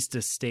released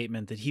a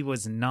statement that he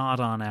was not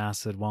on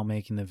acid while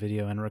making the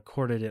video and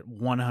recorded it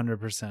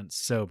 100%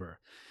 sober.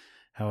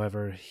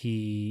 However,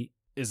 he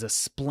is a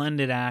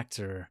splendid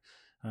actor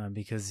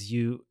because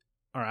you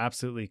are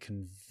absolutely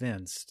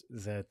convinced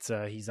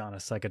that he's on a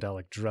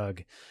psychedelic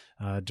drug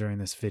during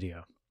this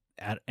video.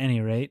 At any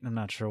rate, I'm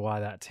not sure why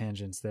that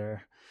tangent's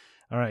there.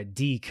 All right,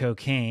 D,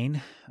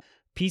 cocaine.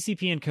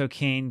 PCP and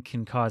cocaine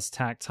can cause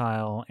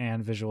tactile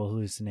and visual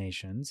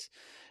hallucinations,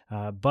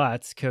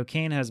 but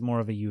cocaine has more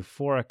of a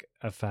euphoric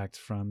effect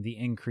from the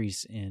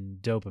increase in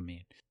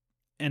dopamine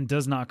and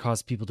does not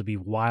cause people to be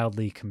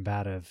wildly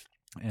combative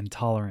and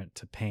tolerant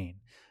to pain.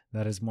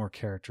 That is more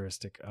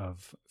characteristic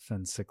of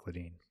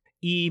phencyclidine.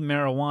 E,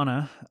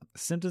 marijuana.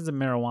 Symptoms of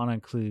marijuana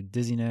include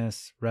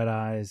dizziness, red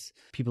eyes,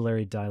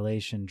 pupillary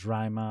dilation,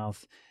 dry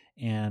mouth,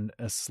 and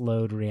a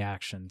slowed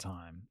reaction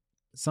time.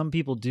 Some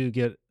people do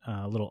get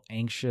a little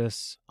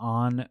anxious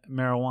on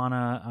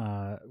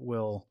marijuana,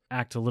 will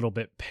act a little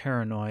bit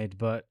paranoid,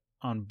 but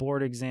on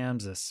board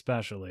exams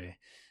especially,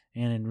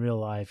 and in real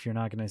life, you're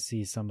not going to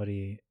see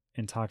somebody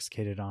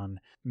intoxicated on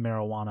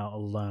marijuana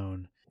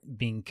alone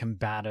being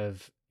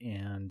combative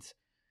and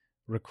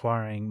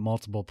requiring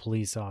multiple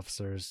police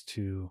officers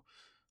to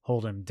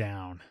hold him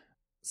down.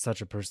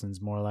 Such a person's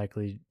more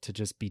likely to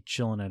just be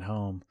chilling at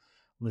home,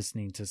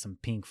 listening to some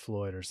Pink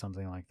Floyd or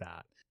something like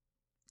that.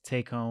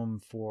 Take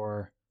home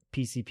for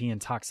PCP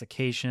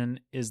intoxication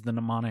is the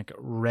mnemonic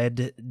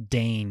Red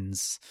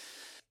Danes.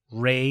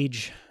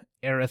 Rage,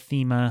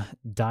 erythema,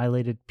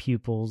 dilated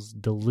pupils,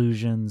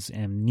 delusions,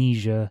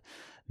 amnesia,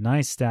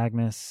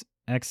 nystagmus,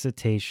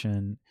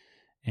 excitation,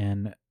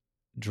 and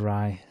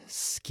dry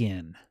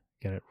skin.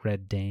 Get it?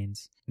 Red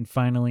Danes. And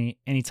finally,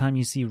 anytime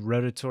you see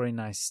rotatory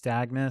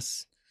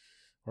nystagmus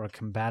or a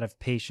combative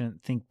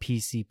patient, think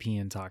PCP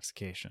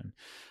intoxication.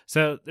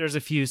 So there's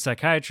a few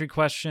psychiatry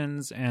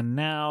questions, and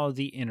now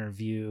the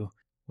interview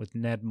with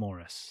Ned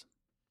Morris.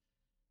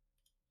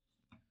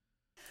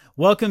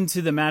 Welcome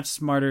to the Match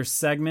Smarter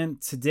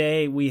segment.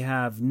 Today we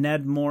have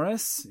Ned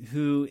Morris,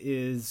 who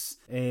is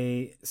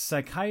a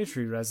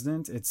psychiatry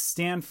resident at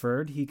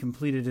Stanford. He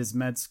completed his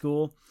med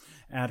school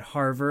at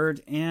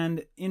Harvard,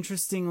 and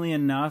interestingly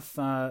enough,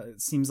 it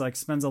seems like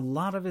spends a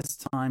lot of his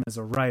time as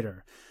a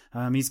writer.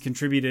 He's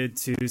contributed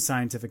to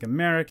Scientific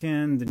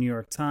American, the New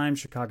York Times,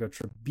 Chicago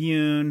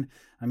Tribune.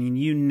 I mean,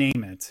 you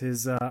name it.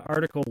 His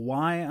article,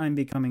 Why I'm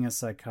Becoming a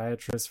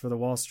Psychiatrist, for the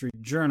Wall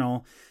Street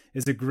Journal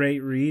is a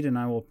great read, and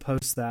I will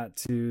post that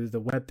to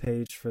the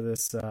webpage for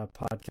this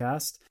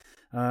podcast.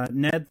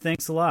 Ned,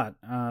 thanks a lot.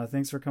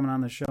 Thanks for coming on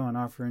the show and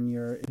offering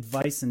your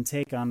advice and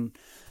take on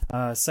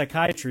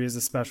psychiatry as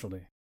a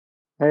specialty.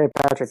 Hey,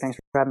 Patrick. Thanks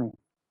for having me.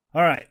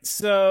 All right.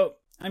 So,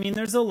 I mean,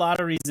 there's a lot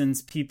of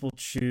reasons people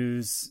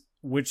choose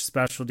which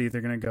specialty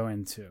they're going to go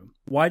into.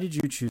 Why did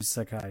you choose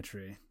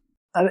psychiatry?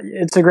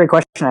 It's a great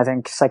question. I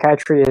think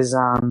psychiatry is,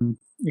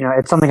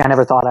 it's something I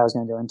never thought I was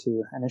going to go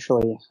into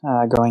initially,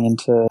 going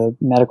into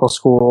medical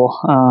school.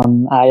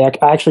 I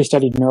actually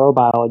studied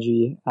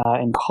neurobiology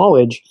in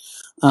college.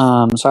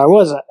 So I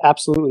was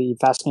absolutely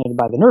fascinated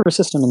by the nervous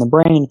system and the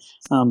brain,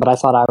 but I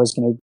thought I was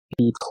going to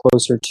be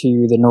closer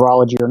to the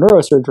neurology or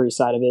neurosurgery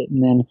side of it.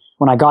 And then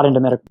when I got into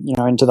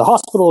into the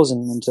hospitals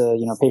and into,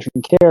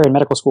 patient care and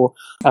medical school,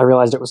 I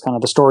realized it was kind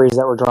of the stories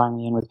that were drawing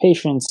me in with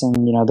patients and,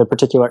 the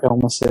particular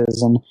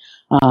illnesses. And,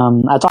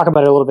 I talk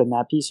about it a little bit in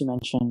that piece you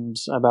mentioned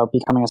about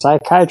becoming a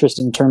psychiatrist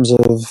in terms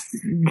of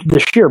the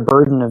sheer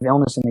burden of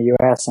illness in the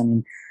U.S. I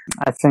mean,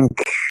 I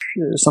think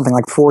something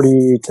like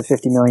 40 to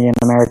 50 million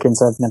Americans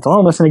have mental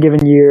illness in a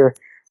given year.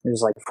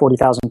 There's like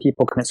 40,000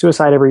 people commit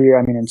suicide every year.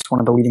 I mean, it's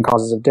one of the leading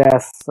causes of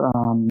death.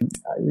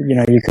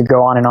 You could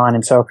go on.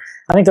 And so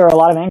I think there are a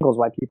lot of angles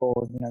why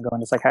people, go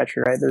into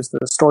psychiatry, right? There's the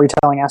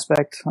storytelling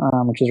aspect,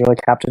 which is really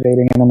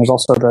captivating. And then there's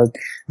also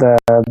the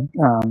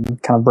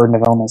kind of burden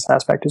of illness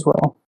aspect as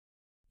well.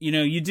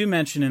 You do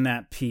mention in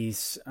that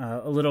piece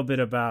a little bit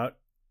about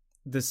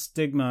the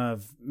stigma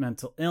of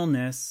mental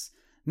illness,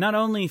 not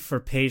only for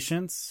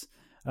patients,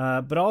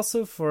 but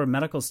also for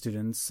medical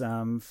students,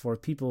 for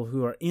people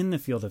who are in the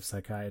field of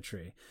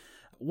psychiatry.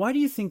 Why do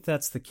you think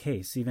that's the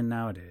case, even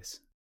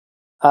nowadays?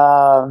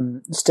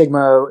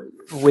 Stigma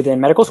within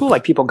medical school,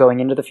 like people going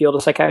into the field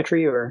of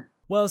psychiatry, or?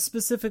 Well,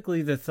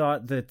 specifically the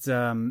thought that,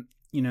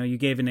 you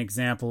gave an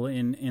example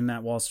in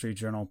that Wall Street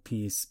Journal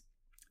piece,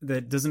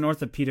 that does an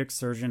orthopedic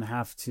surgeon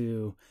have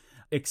to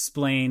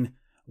explain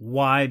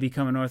why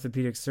become an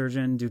orthopedic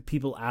surgeon? Do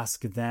people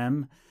ask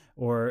them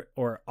or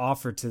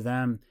offer to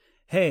them,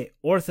 hey,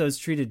 ortho's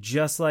treated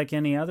just like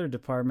any other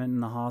department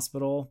in the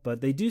hospital, but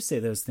they do say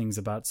those things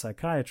about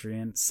psychiatry.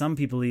 And some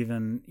people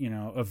even,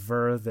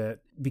 aver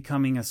that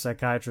becoming a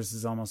psychiatrist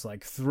is almost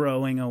like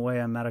throwing away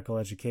a medical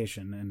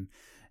education.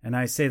 And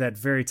I say that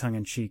very tongue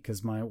in cheek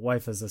because my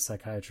wife is a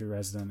psychiatry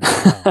resident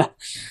as well.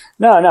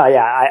 No,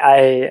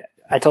 yeah,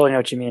 I totally know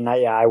what you mean.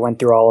 I went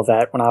through all of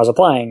that when I was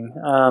applying.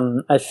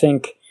 I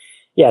think,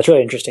 it's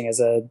really interesting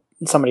as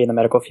somebody in the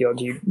medical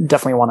field. You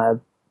definitely want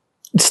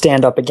to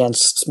stand up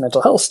against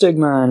mental health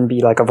stigma and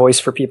be like a voice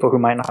for people who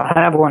might not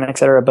have one, et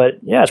cetera. But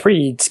yeah, it's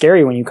pretty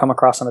scary when you come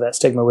across some of that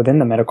stigma within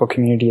the medical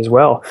community as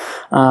well.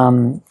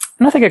 And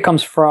I think it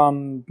comes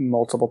from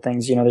multiple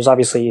things. There's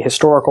obviously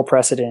historical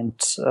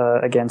precedent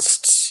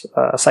against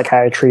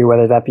psychiatry,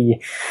 whether that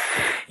be,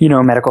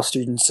 medical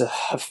students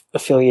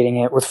affiliating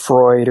it with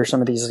Freud or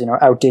some of these,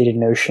 outdated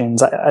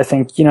notions. I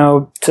think,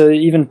 to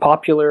even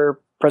popular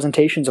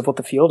presentations of what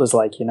the field is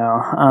like, you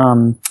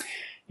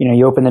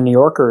open the New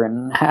Yorker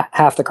and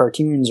half the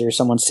cartoons are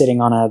someone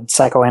sitting on a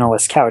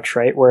psychoanalyst couch,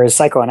 right? Whereas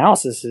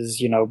psychoanalysis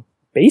is,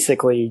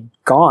 basically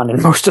gone in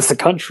most of the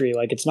country.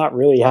 Like, it's not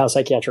really how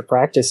psychiatric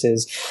practice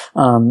is.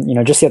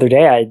 Just the other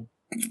day I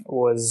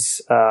was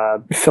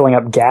filling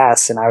up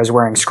gas and I was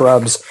wearing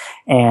scrubs,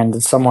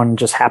 and someone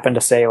just happened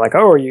to say like,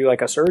 "Oh, are you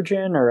like a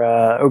surgeon or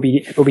a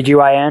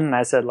OBGYN?" And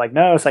I said like,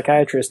 "No,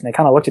 psychiatrist." And they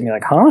kind of looked at me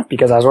like, "Huh?"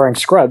 Because I was wearing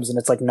scrubs, and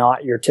it's like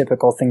not your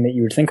typical thing that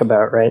you would think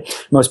about, right?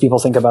 Most people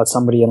think about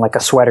somebody in like a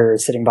sweater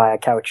sitting by a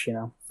couch,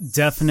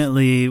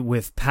 Definitely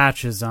with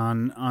patches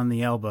on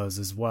the elbows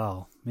as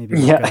well. Maybe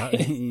like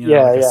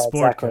a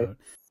sport exactly. coat.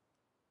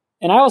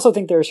 And I also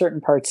think there are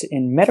certain parts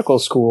in medical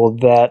school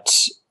that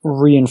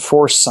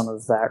reinforce some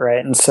of that,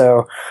 right? And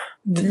so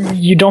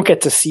you don't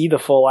get to see the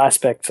full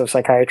aspects of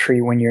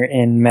psychiatry when you're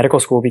in medical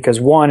school because,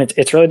 one,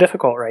 it's really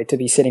difficult, right, to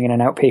be sitting in an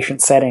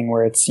outpatient setting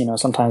where it's,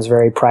 sometimes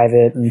very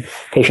private and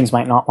patients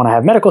might not want to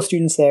have medical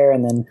students there.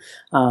 And then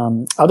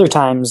other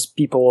times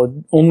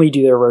people only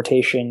do their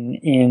rotation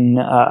in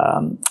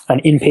an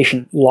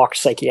inpatient locked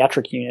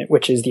psychiatric unit,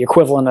 which is the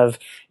equivalent of,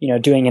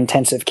 doing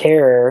intensive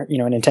care,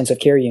 an intensive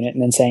care unit,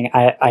 and then saying,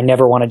 I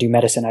never want to do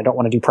medicine. I don't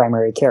want to do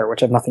primary care,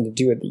 which have nothing to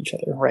do with each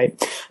other, right?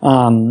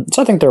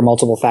 So I think there are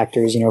multiple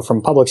factors,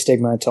 from public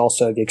stigma to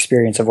also the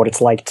experience of what it's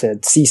like to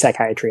see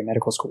psychiatry in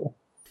medical school.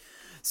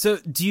 So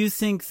do you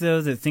think, though,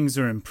 that things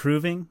are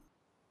improving?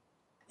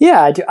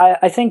 Yeah, I do.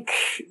 I think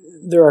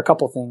there are a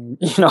couple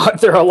things.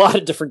 There are a lot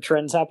of different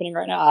trends happening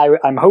right now.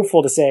 I'm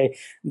hopeful to say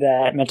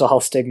that mental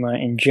health stigma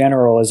in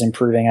general is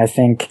improving. I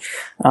think,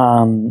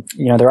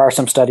 there are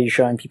some studies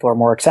showing people are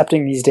more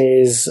accepting these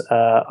days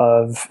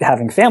of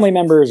having family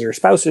members or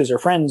spouses or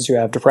friends who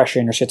have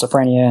depression or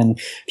schizophrenia, and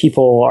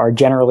people are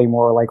generally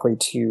more likely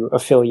to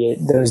affiliate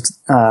those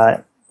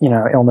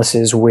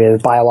illnesses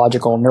with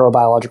biological,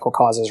 neurobiological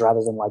causes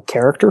rather than like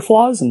character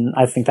flaws. And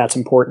I think that's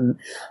important.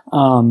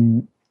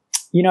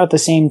 At the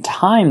same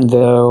time,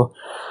 though,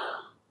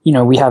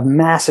 we have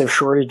massive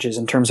shortages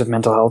in terms of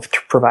mental health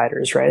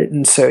providers, right?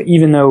 And so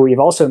even though we've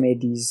also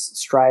made these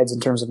strides in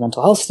terms of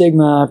mental health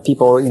stigma,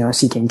 people,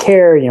 seeking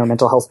care,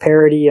 mental health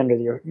parity under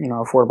the,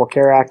 Affordable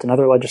Care Act and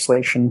other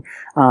legislation,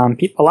 a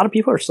lot of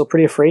people are still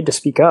pretty afraid to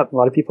speak up. A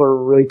lot of people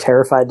are really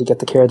terrified to get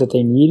the care that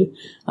they need.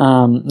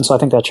 And so I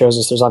think that shows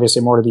us there's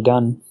obviously more to be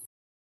done.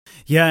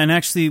 Yeah, and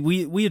actually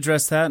we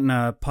addressed that in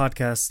a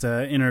podcast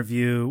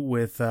interview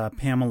with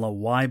Pamela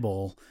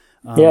Weibel.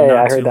 I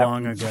not heard too that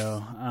long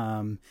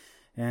ago.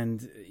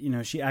 And,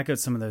 she echoed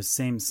some of those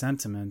same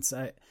sentiments.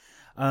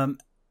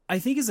 I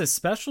think as a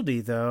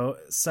specialty, though,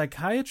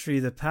 psychiatry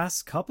the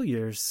past couple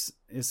years,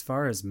 as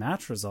far as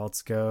match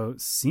results go,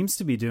 seems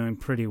to be doing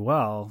pretty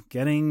well,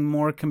 getting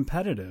more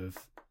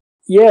competitive.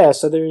 Yeah,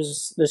 so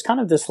there's kind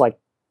of this like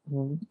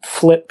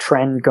flip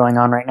trend going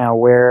on right now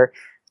where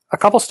a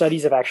couple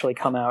studies have actually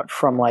come out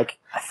from like,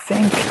 I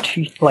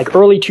think like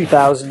early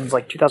 2000s,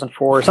 like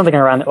 2004, something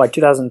around like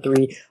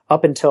 2003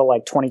 up until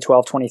like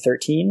 2012,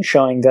 2013,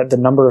 showing that the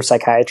number of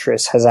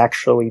psychiatrists has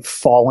actually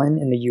fallen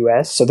in the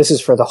US. So this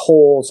is for the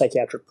whole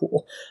psychiatric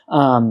pool.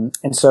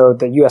 And so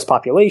the US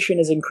population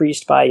has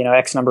increased by,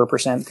 X number of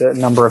percent. The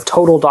number of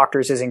total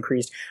doctors has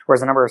increased,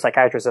 whereas the number of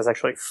psychiatrists has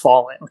actually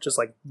fallen, which is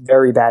like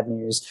very bad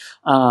news.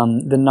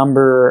 The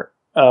number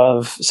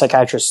of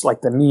psychiatrists,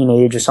 like the mean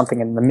age is something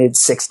in the mid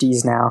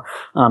 60s now.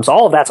 So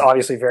all of that's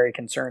obviously very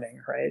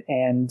concerning, right?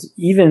 And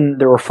even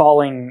there were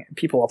falling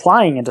people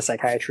applying into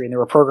psychiatry, and there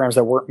were programs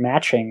that weren't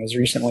matching as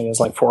recently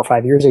as like 4 or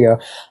 5 years ago.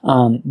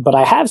 But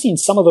I have seen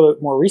some of the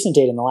more recent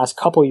data in the last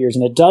couple of years,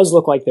 and it does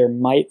look like there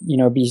might,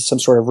 be some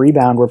sort of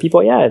rebound where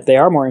people, if they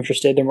are more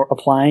interested, they're more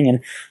applying,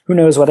 and who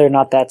knows whether or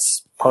not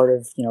that's part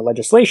of,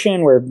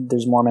 legislation where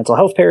there's more mental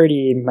health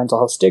parity, mental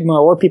health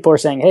stigma, or people are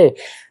saying, hey,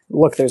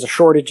 look, there's a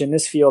shortage in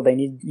this field. They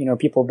need,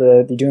 people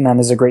to be doing that. And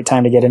this is a great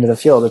time to get into the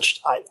field, which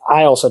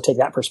I also take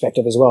that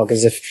perspective as well.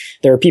 Because if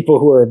there are people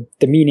who are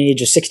the mean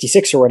age is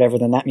 66 or whatever,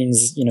 then that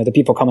means, the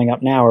people coming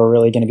up now are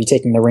really going to be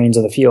taking the reins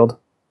of the field.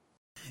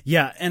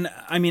 Yeah. And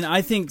I mean,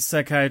 I think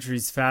psychiatry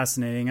is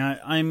fascinating.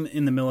 I'm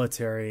in the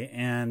military,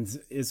 and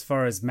as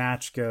far as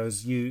match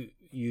goes, you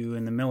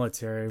in the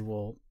military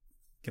will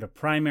get a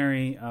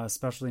primary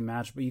specialty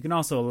match, but you can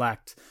also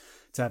elect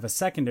to have a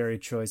secondary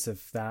choice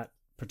if that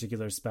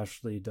particular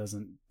specialty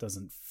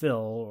doesn't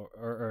fill,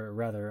 or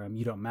rather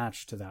you don't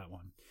match to that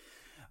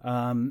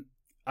one.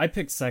 I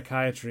picked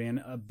psychiatry,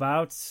 and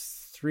about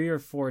 3 or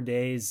 4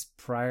 days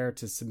prior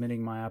to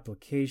submitting my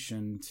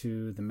application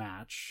to the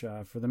match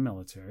for the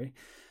military,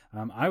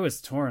 I was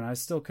torn. I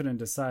still couldn't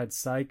decide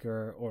psych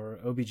or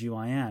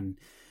OBGYN.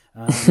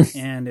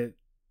 And it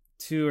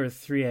 2 or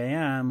 3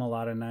 a.m. a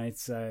lot of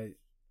nights, I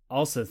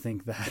also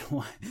think that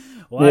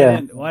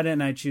why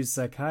didn't I choose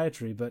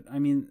psychiatry? But I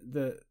mean,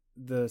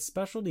 the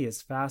specialty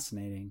is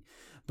fascinating.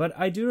 But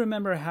I do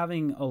remember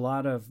having a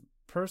lot of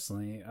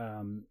personally,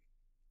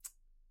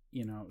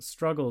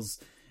 struggles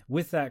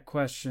with that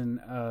question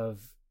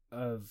of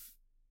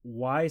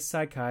why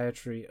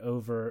psychiatry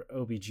over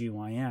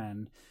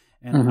OBGYN.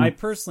 And I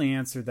personally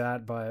answered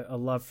that by a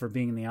love for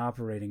being in the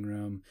operating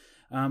room.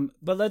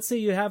 But let's say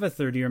you have a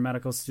third-year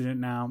medical student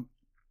now.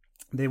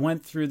 They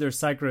went through their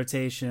psych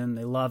rotation.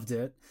 They loved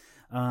it.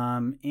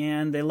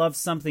 And they love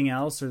something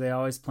else, or they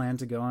always plan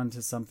to go on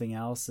to something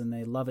else, and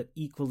they love it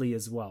equally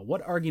as well.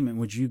 What argument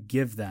would you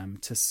give them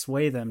to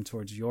sway them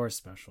towards your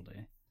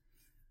specialty?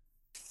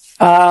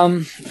 Yeah,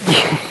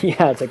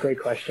 it's a great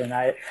question.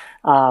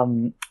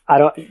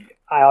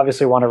 I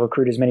obviously want to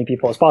recruit as many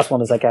people as possible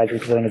into psychiatry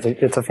because I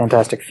think it's a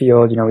fantastic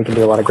field. We can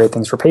do a lot of great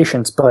things for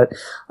patients, but,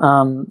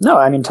 no,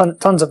 I mean,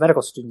 tons of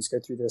medical students go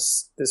through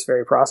this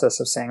very process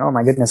of saying, oh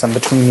my goodness, I'm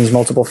between these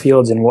multiple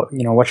fields and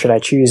what should I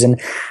choose?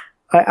 And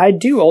I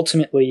do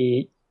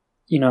ultimately,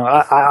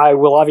 I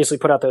will obviously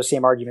put out those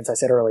same arguments I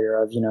said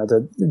earlier of,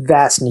 the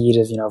vast need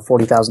of,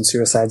 40,000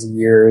 suicides a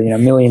year,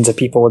 millions of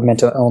people with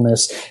mental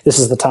illness. This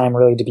is the time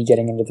really to be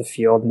getting into the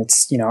field. And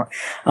it's,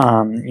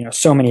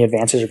 so many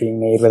advances are being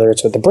made, whether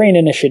it's with the Brain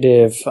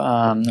Initiative,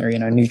 or,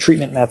 new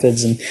treatment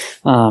methods. And,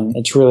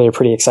 it's really a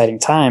pretty exciting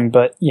time.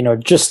 But,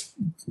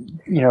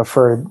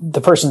 for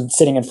the person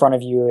sitting in front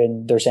of you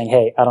and they're saying,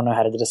 hey, I don't know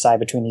how to decide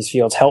between these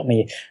fields, help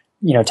me.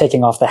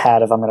 Taking off the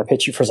hat of I'm going to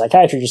pitch you for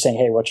psychiatry, just saying,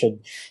 hey, what should,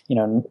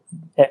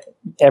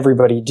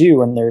 everybody do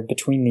when they're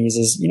between these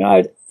is,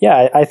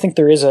 I think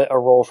there is a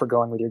role for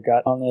going with your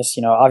gut on this.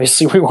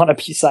 Obviously we want to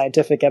be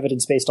scientific,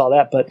 evidence-based, all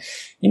that. But,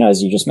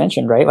 as you just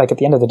mentioned, right? Like at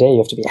the end of the day, you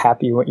have to be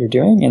happy with what you're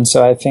doing. And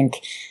so I think,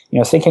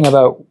 thinking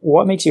about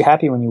what makes you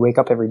happy when you wake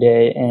up every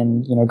day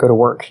and, go to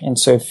work. And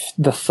so if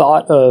the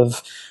thought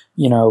of,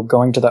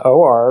 going to the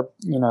OR,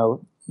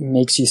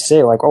 makes you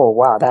say like, oh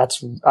wow,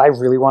 I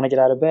really want to get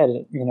out of bed,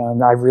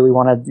 and I really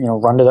want to,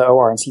 run to the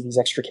OR and see these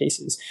extra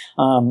cases.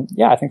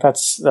 I think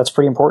that's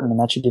pretty important, and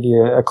that should give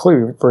you a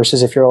clue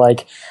versus if you're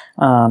like,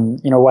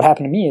 what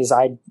happened to me is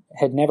I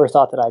had never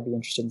thought that I'd be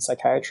interested in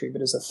psychiatry,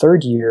 but as a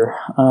third year,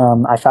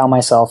 I found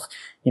myself,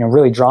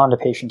 really drawn to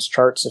patients'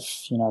 charts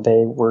if,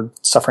 they were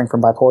suffering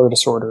from bipolar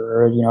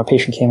disorder or, a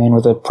patient came in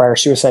with a prior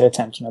suicide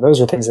attempt.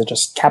 Those are things that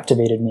just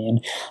captivated me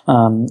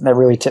and that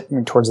really tipped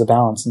me towards the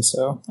balance. And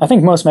so I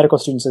think most medical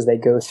students, as they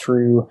go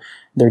through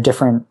their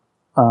different,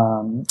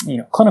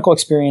 clinical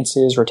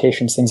experiences,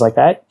 rotations, things like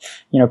that,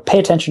 pay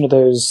attention to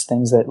those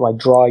things that like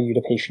draw you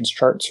to patients'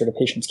 charts or to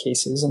patients'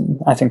 cases.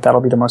 And I think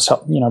that'll be the most,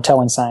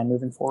 telling sign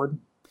moving forward.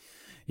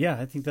 Yeah,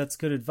 I think that's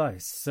good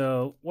advice.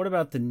 So what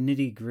about the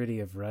nitty-gritty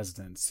of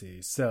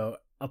residency? So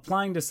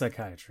applying to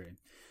psychiatry,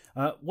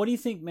 what do you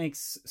think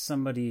makes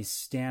somebody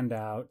stand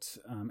out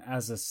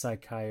as a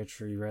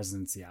psychiatry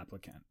residency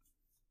applicant?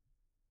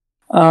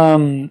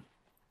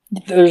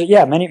 There's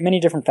many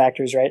different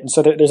factors, right? And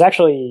so there's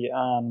actually,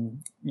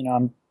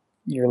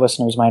 your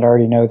listeners might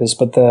already know this,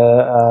 but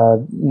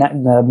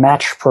the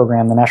match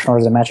program, the National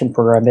Resident Matching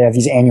Program, they have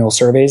these annual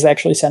surveys they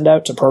actually send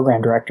out to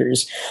program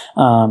directors.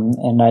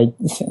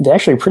 They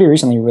actually pretty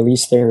recently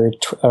released their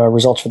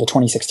results for the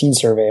 2016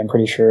 survey, I'm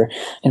pretty sure.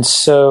 And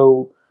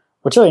so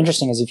what's really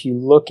interesting is if you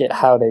look at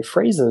how they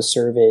phrase those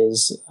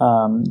surveys,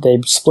 they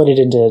split it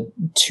into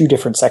two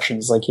different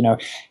sections. Like,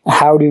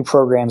 how do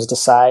programs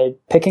decide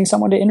picking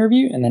someone to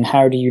interview? And then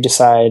how do you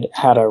decide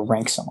how to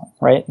rank someone,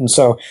 right? And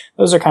so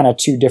those are kind of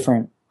two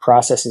different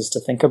processes to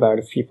think about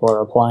if people are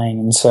applying.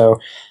 And so,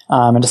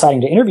 and deciding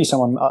to interview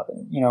someone,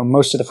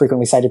 most of the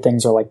frequently cited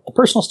things are like the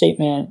personal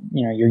statement,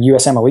 your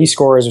USMLE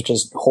scores, which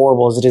is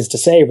horrible as it is to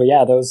say, but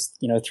yeah, those,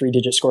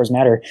 3-digit scores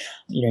matter.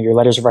 Your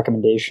letters of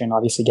recommendation,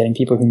 obviously getting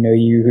people who know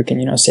you, who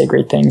can, say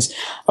great things.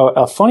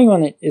 A funny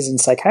one that is in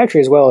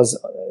psychiatry as well is,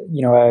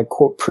 a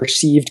quote,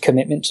 perceived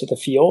commitment to the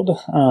field.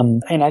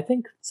 And I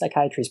think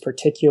psychiatry is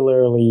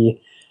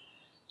particularly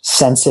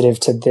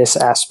sensitive to this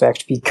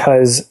aspect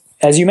because,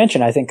 as you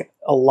mentioned, I think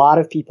a lot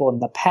of people in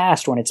the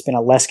past, when it's been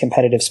a less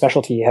competitive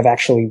specialty, have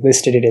actually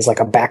listed it as like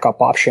a backup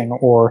option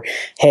or,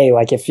 hey,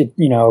 like if,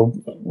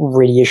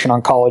 radiation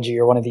oncology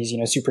or one of these,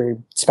 super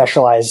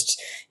specialized,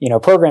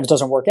 programs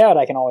doesn't work out,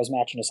 I can always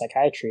match into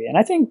psychiatry. And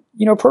I think,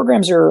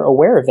 programs are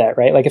aware of that,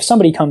 right? Like if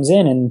somebody comes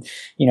in and,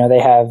 they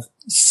have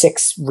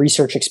 6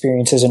 research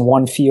experiences in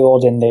one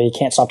field and they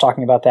can't stop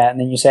talking about that. And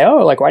then you say,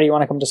 oh, like, why do you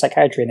want to come to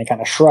psychiatry? And they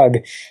kind of shrug.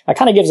 That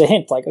kind of gives a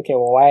hint like, okay,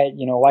 well,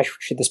 why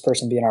should this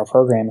person be in our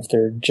program if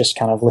they're just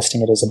kind of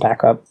listing it as a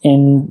backup?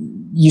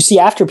 And you see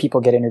after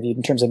people get interviewed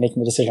in terms of making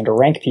the decision to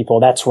rank people,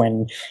 that's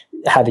when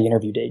how the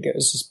interview day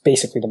goes is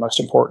basically the most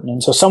important.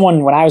 And so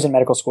someone, when I was in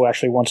medical school,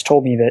 actually once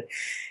told me that,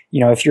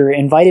 if you're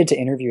invited to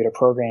interview at a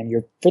program,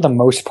 for the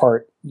most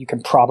part, you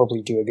can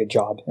probably do a good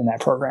job in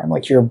that program.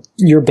 Like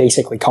you're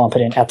basically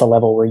competent at the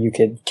level where you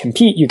could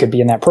compete, you could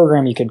be in that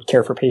program, you could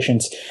care for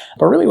patients.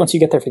 But really, once you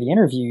get there for the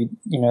interview,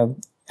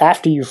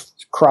 after you've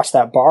crossed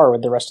that bar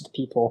with the rest of the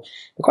people,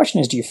 the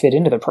question is, do you fit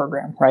into the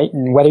program, right?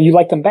 And whether you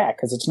like them back,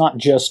 because it's not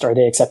just, are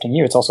they accepting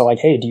you? It's also like,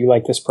 hey, do you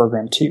like this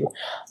program too?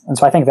 And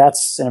so I think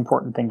that's an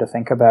important thing to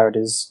think about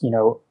is,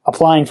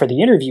 applying for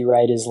the interview,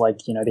 right, is like,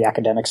 the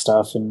academic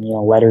stuff and,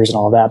 letters and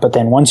all of that. But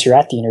then once you're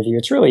at the interview,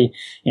 it's really,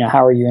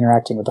 how are you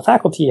interacting with the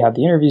faculty? How'd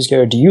the interviews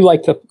go? Do you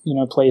like the,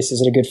 place?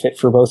 Is it a good fit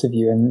for both of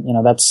you?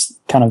 And, that's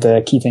kind of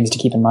the key things to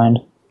keep in mind.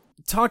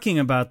 Talking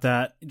about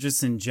that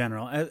just in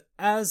general,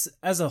 as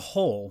a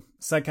whole,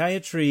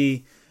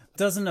 psychiatry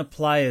doesn't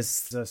apply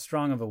as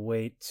strong of a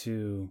weight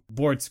to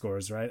board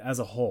scores, right, as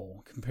a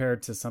whole,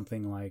 compared to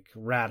something like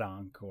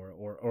rad-onc or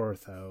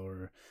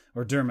ortho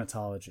or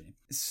dermatology.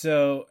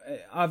 So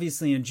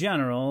obviously in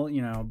general,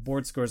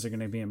 board scores are going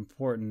to be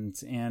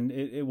important, and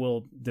it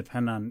will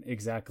depend on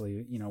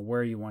exactly,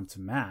 where you want to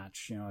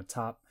match. A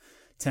top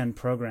 10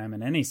 program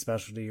in any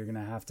specialty, you're going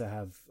to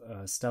have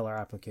a stellar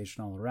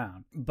application all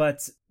around.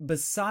 But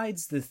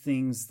besides the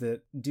things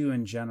that do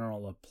in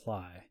general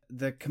apply,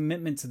 the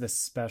commitment to the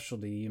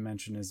specialty you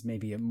mentioned is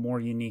maybe a more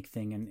unique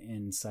thing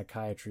in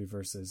psychiatry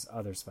versus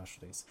other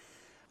specialties.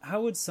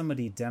 How would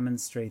somebody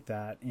demonstrate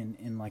that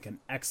in like an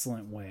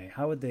excellent way?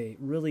 How would they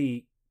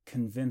really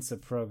convince a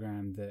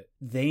program that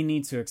they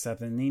need to accept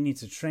and they need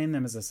to train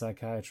them as a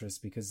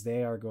psychiatrist because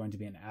they are going to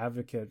be an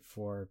advocate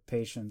for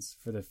patients,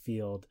 for the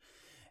field,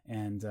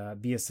 and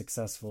be a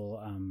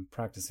successful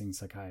practicing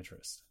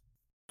psychiatrist?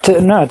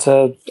 No, it's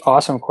an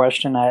awesome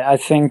question. I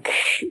think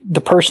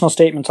the personal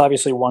statement's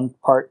obviously one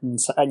part,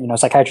 and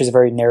psychiatry is a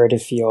very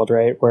narrative field,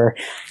 right? Where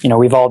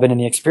we've all been in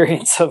the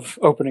experience of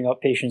opening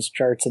up patients'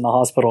 charts in the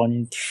hospital,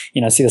 and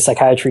see the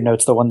psychiatry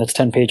notes, the one that's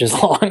 10 pages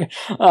long.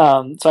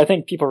 So I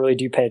think people really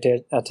do pay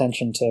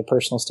attention to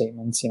personal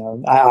statements.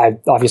 I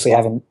obviously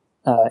haven't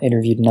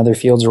interviewed in other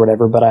fields or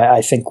whatever, but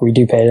I think we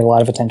do pay a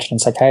lot of attention in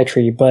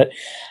psychiatry. But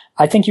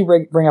I think you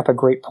bring up a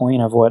great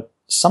point of what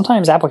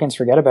sometimes applicants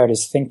forget about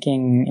is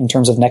thinking in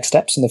terms of next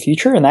steps in the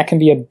future. And that can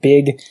be a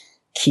big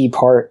key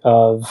part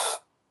of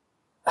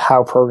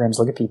how programs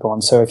look at people.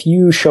 And so if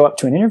you show up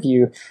to an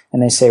interview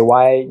and they say,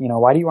 why do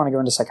you want to go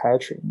into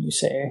psychiatry? And you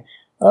say,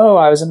 oh,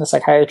 I was in the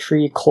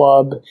psychiatry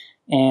club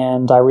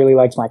and I really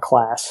liked my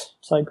class.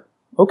 It's like,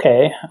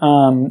 okay,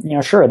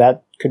 sure,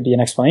 that could be an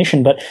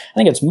explanation, but I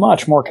think it's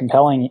much more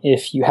compelling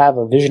if you have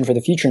a vision for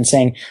the future and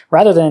saying,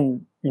 rather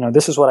than,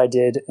 this is what I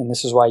did and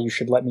this is why you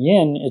should let me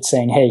in, it's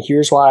saying, hey,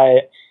 here's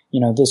why,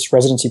 this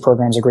residency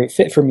program is a great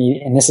fit for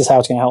me and this is how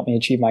it's going to help me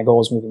achieve my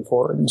goals moving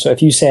forward. And so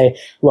if you say,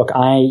 look,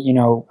 I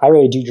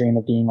really do dream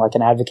of being like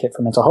an advocate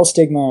for mental health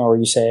stigma, or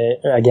you say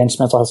against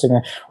mental health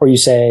stigma, or you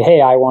say,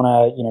 hey, I want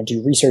to,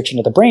 do research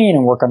into the brain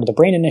and work under the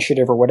Brain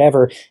Initiative or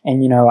whatever.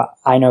 And,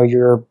 I know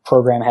your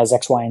program has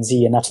X, Y, and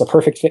Z, and that's the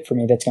perfect fit for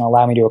me. That's going to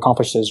allow me to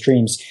accomplish those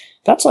dreams.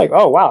 That's like,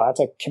 oh, wow, that's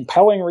a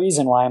compelling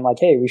reason why I'm like,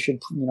 hey, we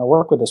should,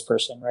 work with this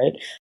person, right?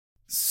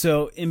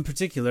 So in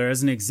particular,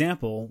 as an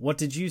example, what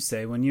did you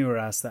say when you were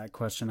asked that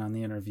question on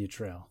the interview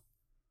trail?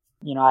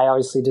 I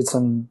obviously did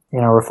some,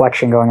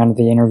 reflection going on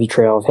the interview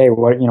trail of, hey,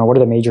 what are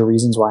the major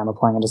reasons why I'm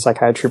applying into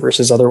psychiatry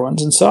versus other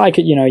ones? And so I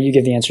could, you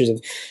give the answers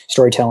of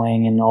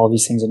storytelling and all of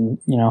these things and,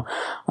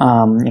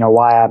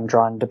 why I'm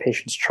drawn to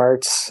patients'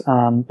 charts.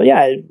 But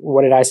yeah,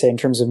 what did I say in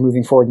terms of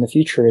moving forward in the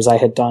future is I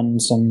had done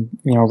some,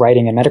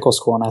 writing in medical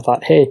school, and I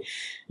thought, hey,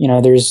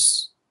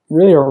 there's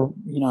really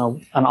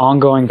an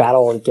ongoing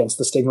battle against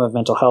the stigma of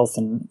mental health.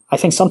 And I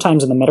think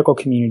sometimes in the medical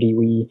community,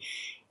 we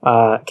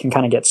can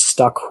kind of get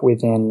stuck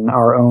within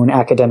our own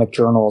academic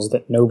journals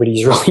that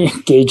nobody's really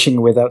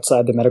engaging with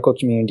outside the medical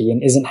community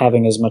and isn't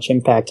having as much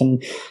impact.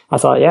 And I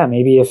thought, yeah,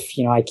 maybe if,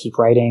 I keep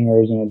writing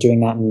or, doing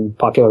that in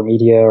popular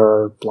media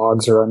or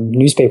blogs or on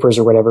newspapers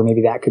or whatever,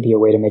 maybe that could be a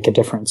way to make a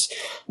difference.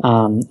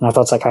 And I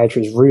thought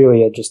psychiatry is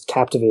really a just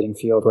captivating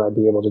field where I'd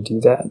be able to do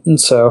that. And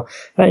so,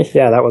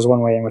 yeah, that was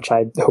one way in which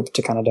I hoped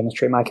to kind of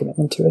demonstrate my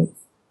commitment to it.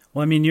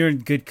 Well, I mean, you're in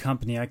good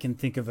company. I can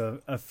think of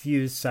a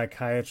few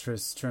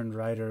psychiatrists turned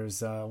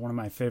writers. One of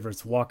my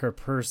favorites, Walker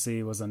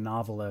Percy, was a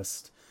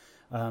novelist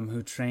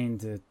who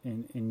trained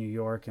in New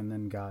York and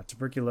then got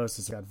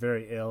tuberculosis, got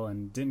very ill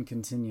and didn't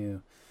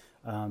continue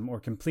or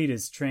complete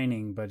his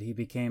training, but he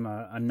became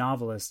a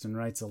novelist and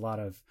writes a lot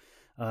of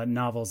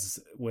novels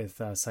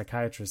with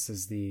psychiatrists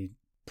as the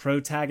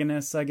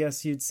protagonist, I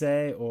guess you'd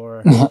say,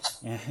 or,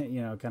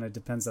 kind of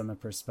depends on the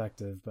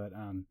perspective, but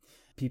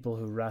people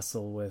who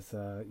wrestle with,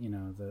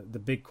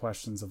 the big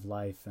questions of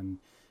life. And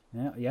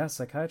yeah,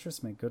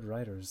 psychiatrists make good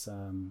writers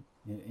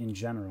in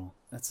general.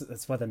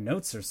 That's why the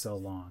notes are so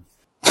long.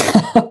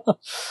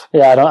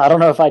 Yeah, I don't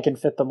know if I can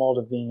fit the mold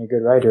of being a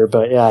good writer,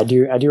 but yeah, I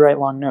do write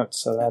long notes,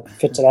 so that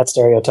fits that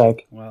stereotype.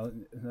 Well,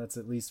 that's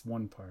at least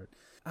one part.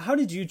 How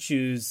did you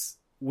choose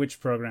which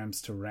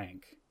programs to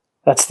rank?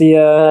 That's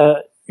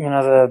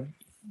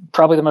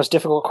probably the most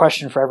difficult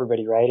question for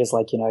everybody, right? Is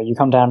like, you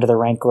come down to the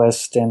rank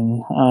list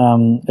and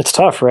it's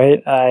tough,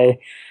 right?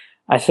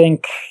 I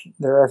think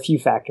there are a few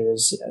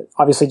factors,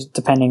 obviously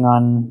depending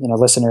on,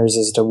 listeners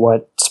as to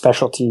what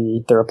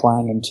specialty they're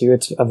applying into.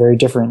 It's a very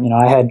different,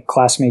 I had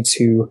classmates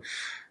who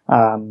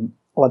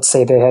let's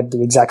say they had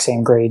the exact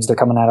same grades. They're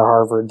coming out of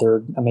Harvard.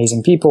 They're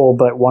amazing people,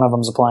 but one of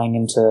them's applying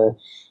into,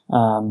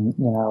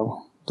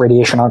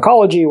 radiation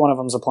oncology. One of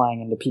them's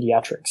applying into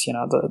pediatrics.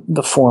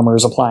 The former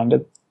is applying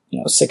to,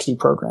 60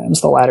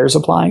 programs. The latter is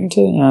applying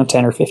to,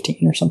 10 or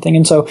 15 or something.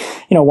 And so,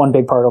 one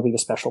big part will be the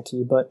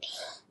specialty. But,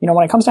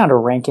 when it comes down to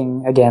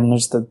ranking, again,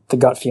 there's the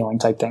gut feeling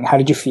type thing. How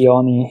did you feel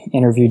on the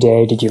interview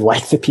day? Did you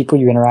like the people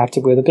you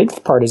interacted with? The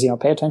big part is,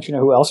 pay attention to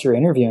who else you're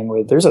interviewing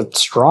with. There's a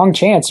strong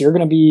chance you're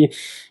going to be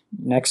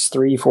next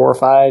 3, 4,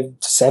 5,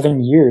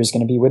 7 years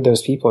going to be with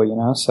those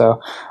people,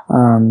 So,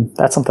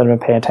 that's something to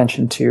pay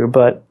attention to.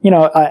 But,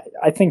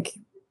 I think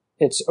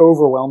it's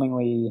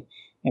overwhelmingly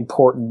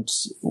important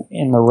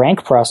in the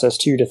rank process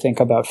too, to think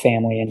about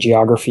family and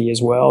geography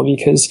as well,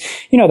 because,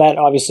 that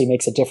obviously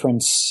makes a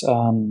difference.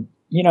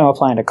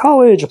 Applying to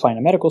college, applying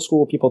to medical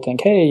school, people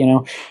think, hey,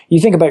 you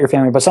think about your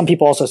family, but some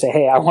people also say,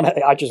 hey,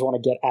 I just want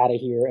to get out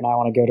of here and I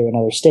want to go to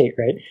another state,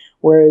 right?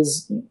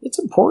 Whereas it's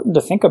important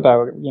to think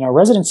about,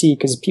 residency,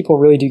 because people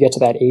really do get to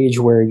that age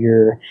where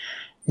you're,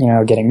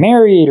 getting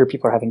married or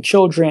people are having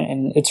children.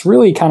 And it's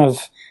really kind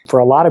of, for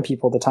a lot of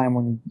people, the time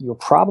when you'll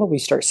probably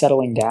start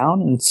settling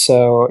down. And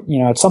so,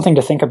 it's something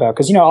to think about,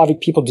 because, obviously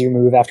people do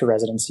move after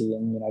residency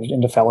and,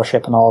 into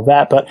fellowship and all of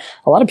that. But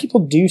a lot of people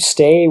do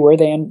stay where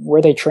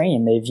they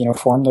train. They've,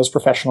 formed those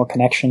professional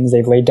connections.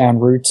 They've laid down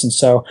roots. And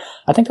so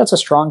I think that's a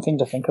strong thing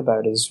to think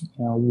about is,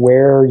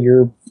 where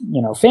your,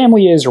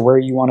 family is or where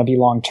you want to be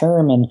long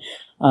term. And,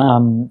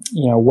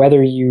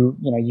 whether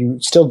you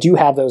still do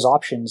have those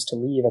options to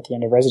leave at the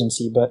end of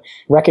residency, but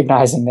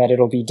recognizing that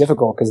it'll be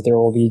difficult because there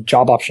will be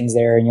job options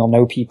there and you'll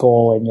know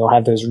people and you'll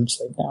have those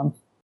roots laid down.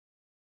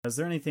 Is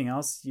there anything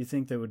else you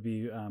think that would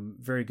be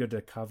very good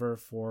to cover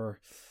for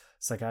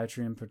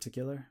psychiatry in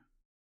particular?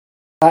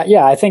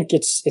 Yeah, I think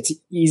it's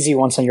easy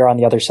once you're on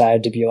the other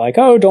side to be like,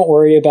 oh, don't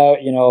worry about,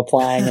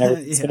 applying and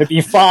everything's going to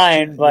be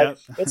fine. But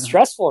It's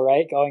stressful,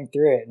 right? Going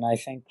through it. And I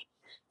think,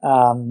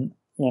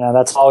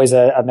 that's always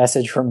a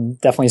message from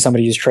definitely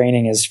somebody who's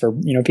training is for,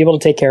 people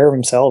to take care of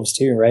themselves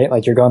too, right?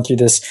 Like you're going through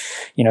this,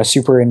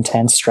 super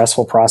intense,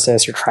 stressful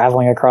process. You're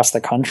traveling across the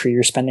country.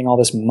 You're spending all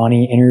this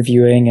money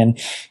interviewing and,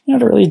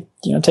 to really,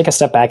 take a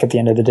step back at the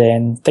end of the day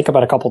and think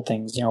about a couple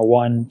things.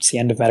 One, it's the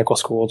end of medical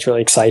school. It's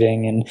really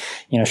exciting and,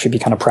 should be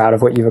kind of proud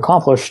of what you've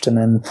accomplished. And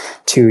then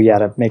 2,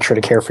 to make sure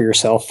to care for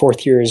yourself.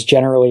 4th year is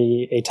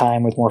generally a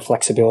time with more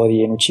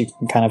flexibility in which you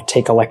can kind of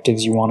take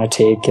electives you want to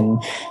take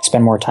and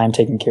spend more time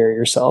taking care of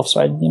yourself.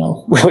 So I'd,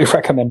 really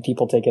recommend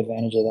people take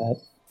advantage of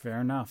that. Fair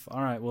enough.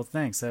 All right. Well,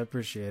 thanks. I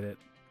appreciate it.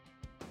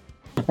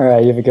 All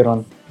right. You have a good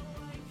one.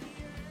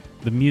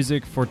 The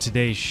music for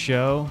today's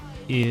show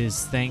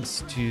is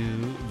thanks to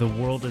The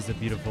World is a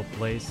Beautiful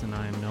Place and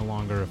I Am No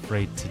Longer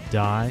Afraid to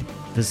Die.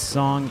 The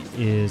song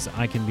is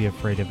I Can Be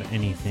Afraid of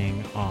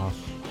Anything off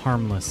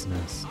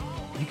Harmlessness.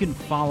 You can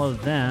follow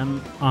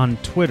them on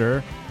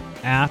Twitter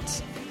at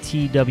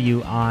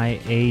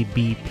TWIABP.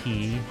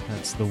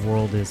 That's The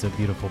World is a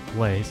Beautiful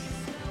Place.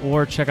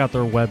 Or check out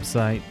their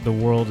website,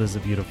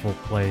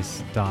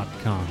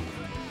 theworldisabeutifulplace.com.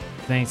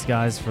 Thanks,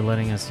 guys, for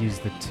letting us use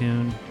the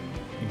tune,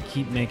 and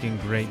keep making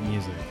great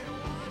music.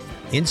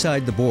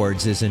 Inside the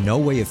Boards is in no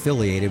way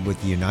affiliated with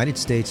the United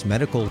States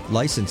Medical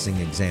Licensing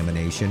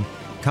Examination,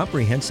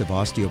 Comprehensive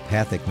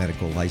Osteopathic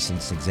Medical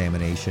License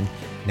Examination,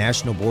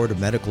 National Board of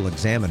Medical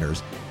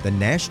Examiners, the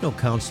National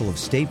Council of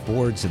State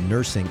Boards of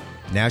Nursing,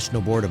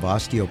 National Board of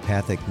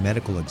Osteopathic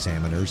Medical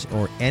Examiners,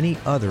 or any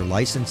other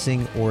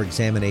licensing or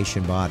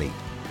examination body.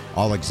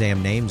 All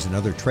exam names and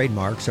other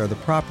trademarks are the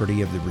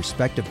property of the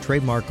respective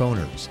trademark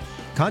owners.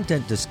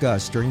 Content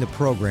discussed during the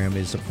program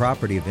is the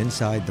property of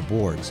Inside the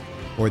Boards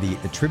or the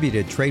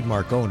attributed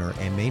trademark owner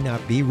and may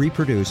not be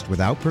reproduced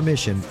without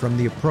permission from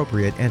the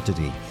appropriate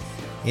entity.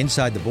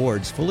 Inside the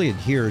Boards fully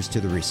adheres to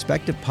the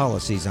respective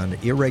policies on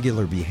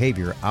irregular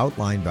behavior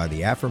outlined by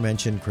the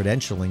aforementioned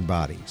credentialing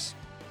bodies.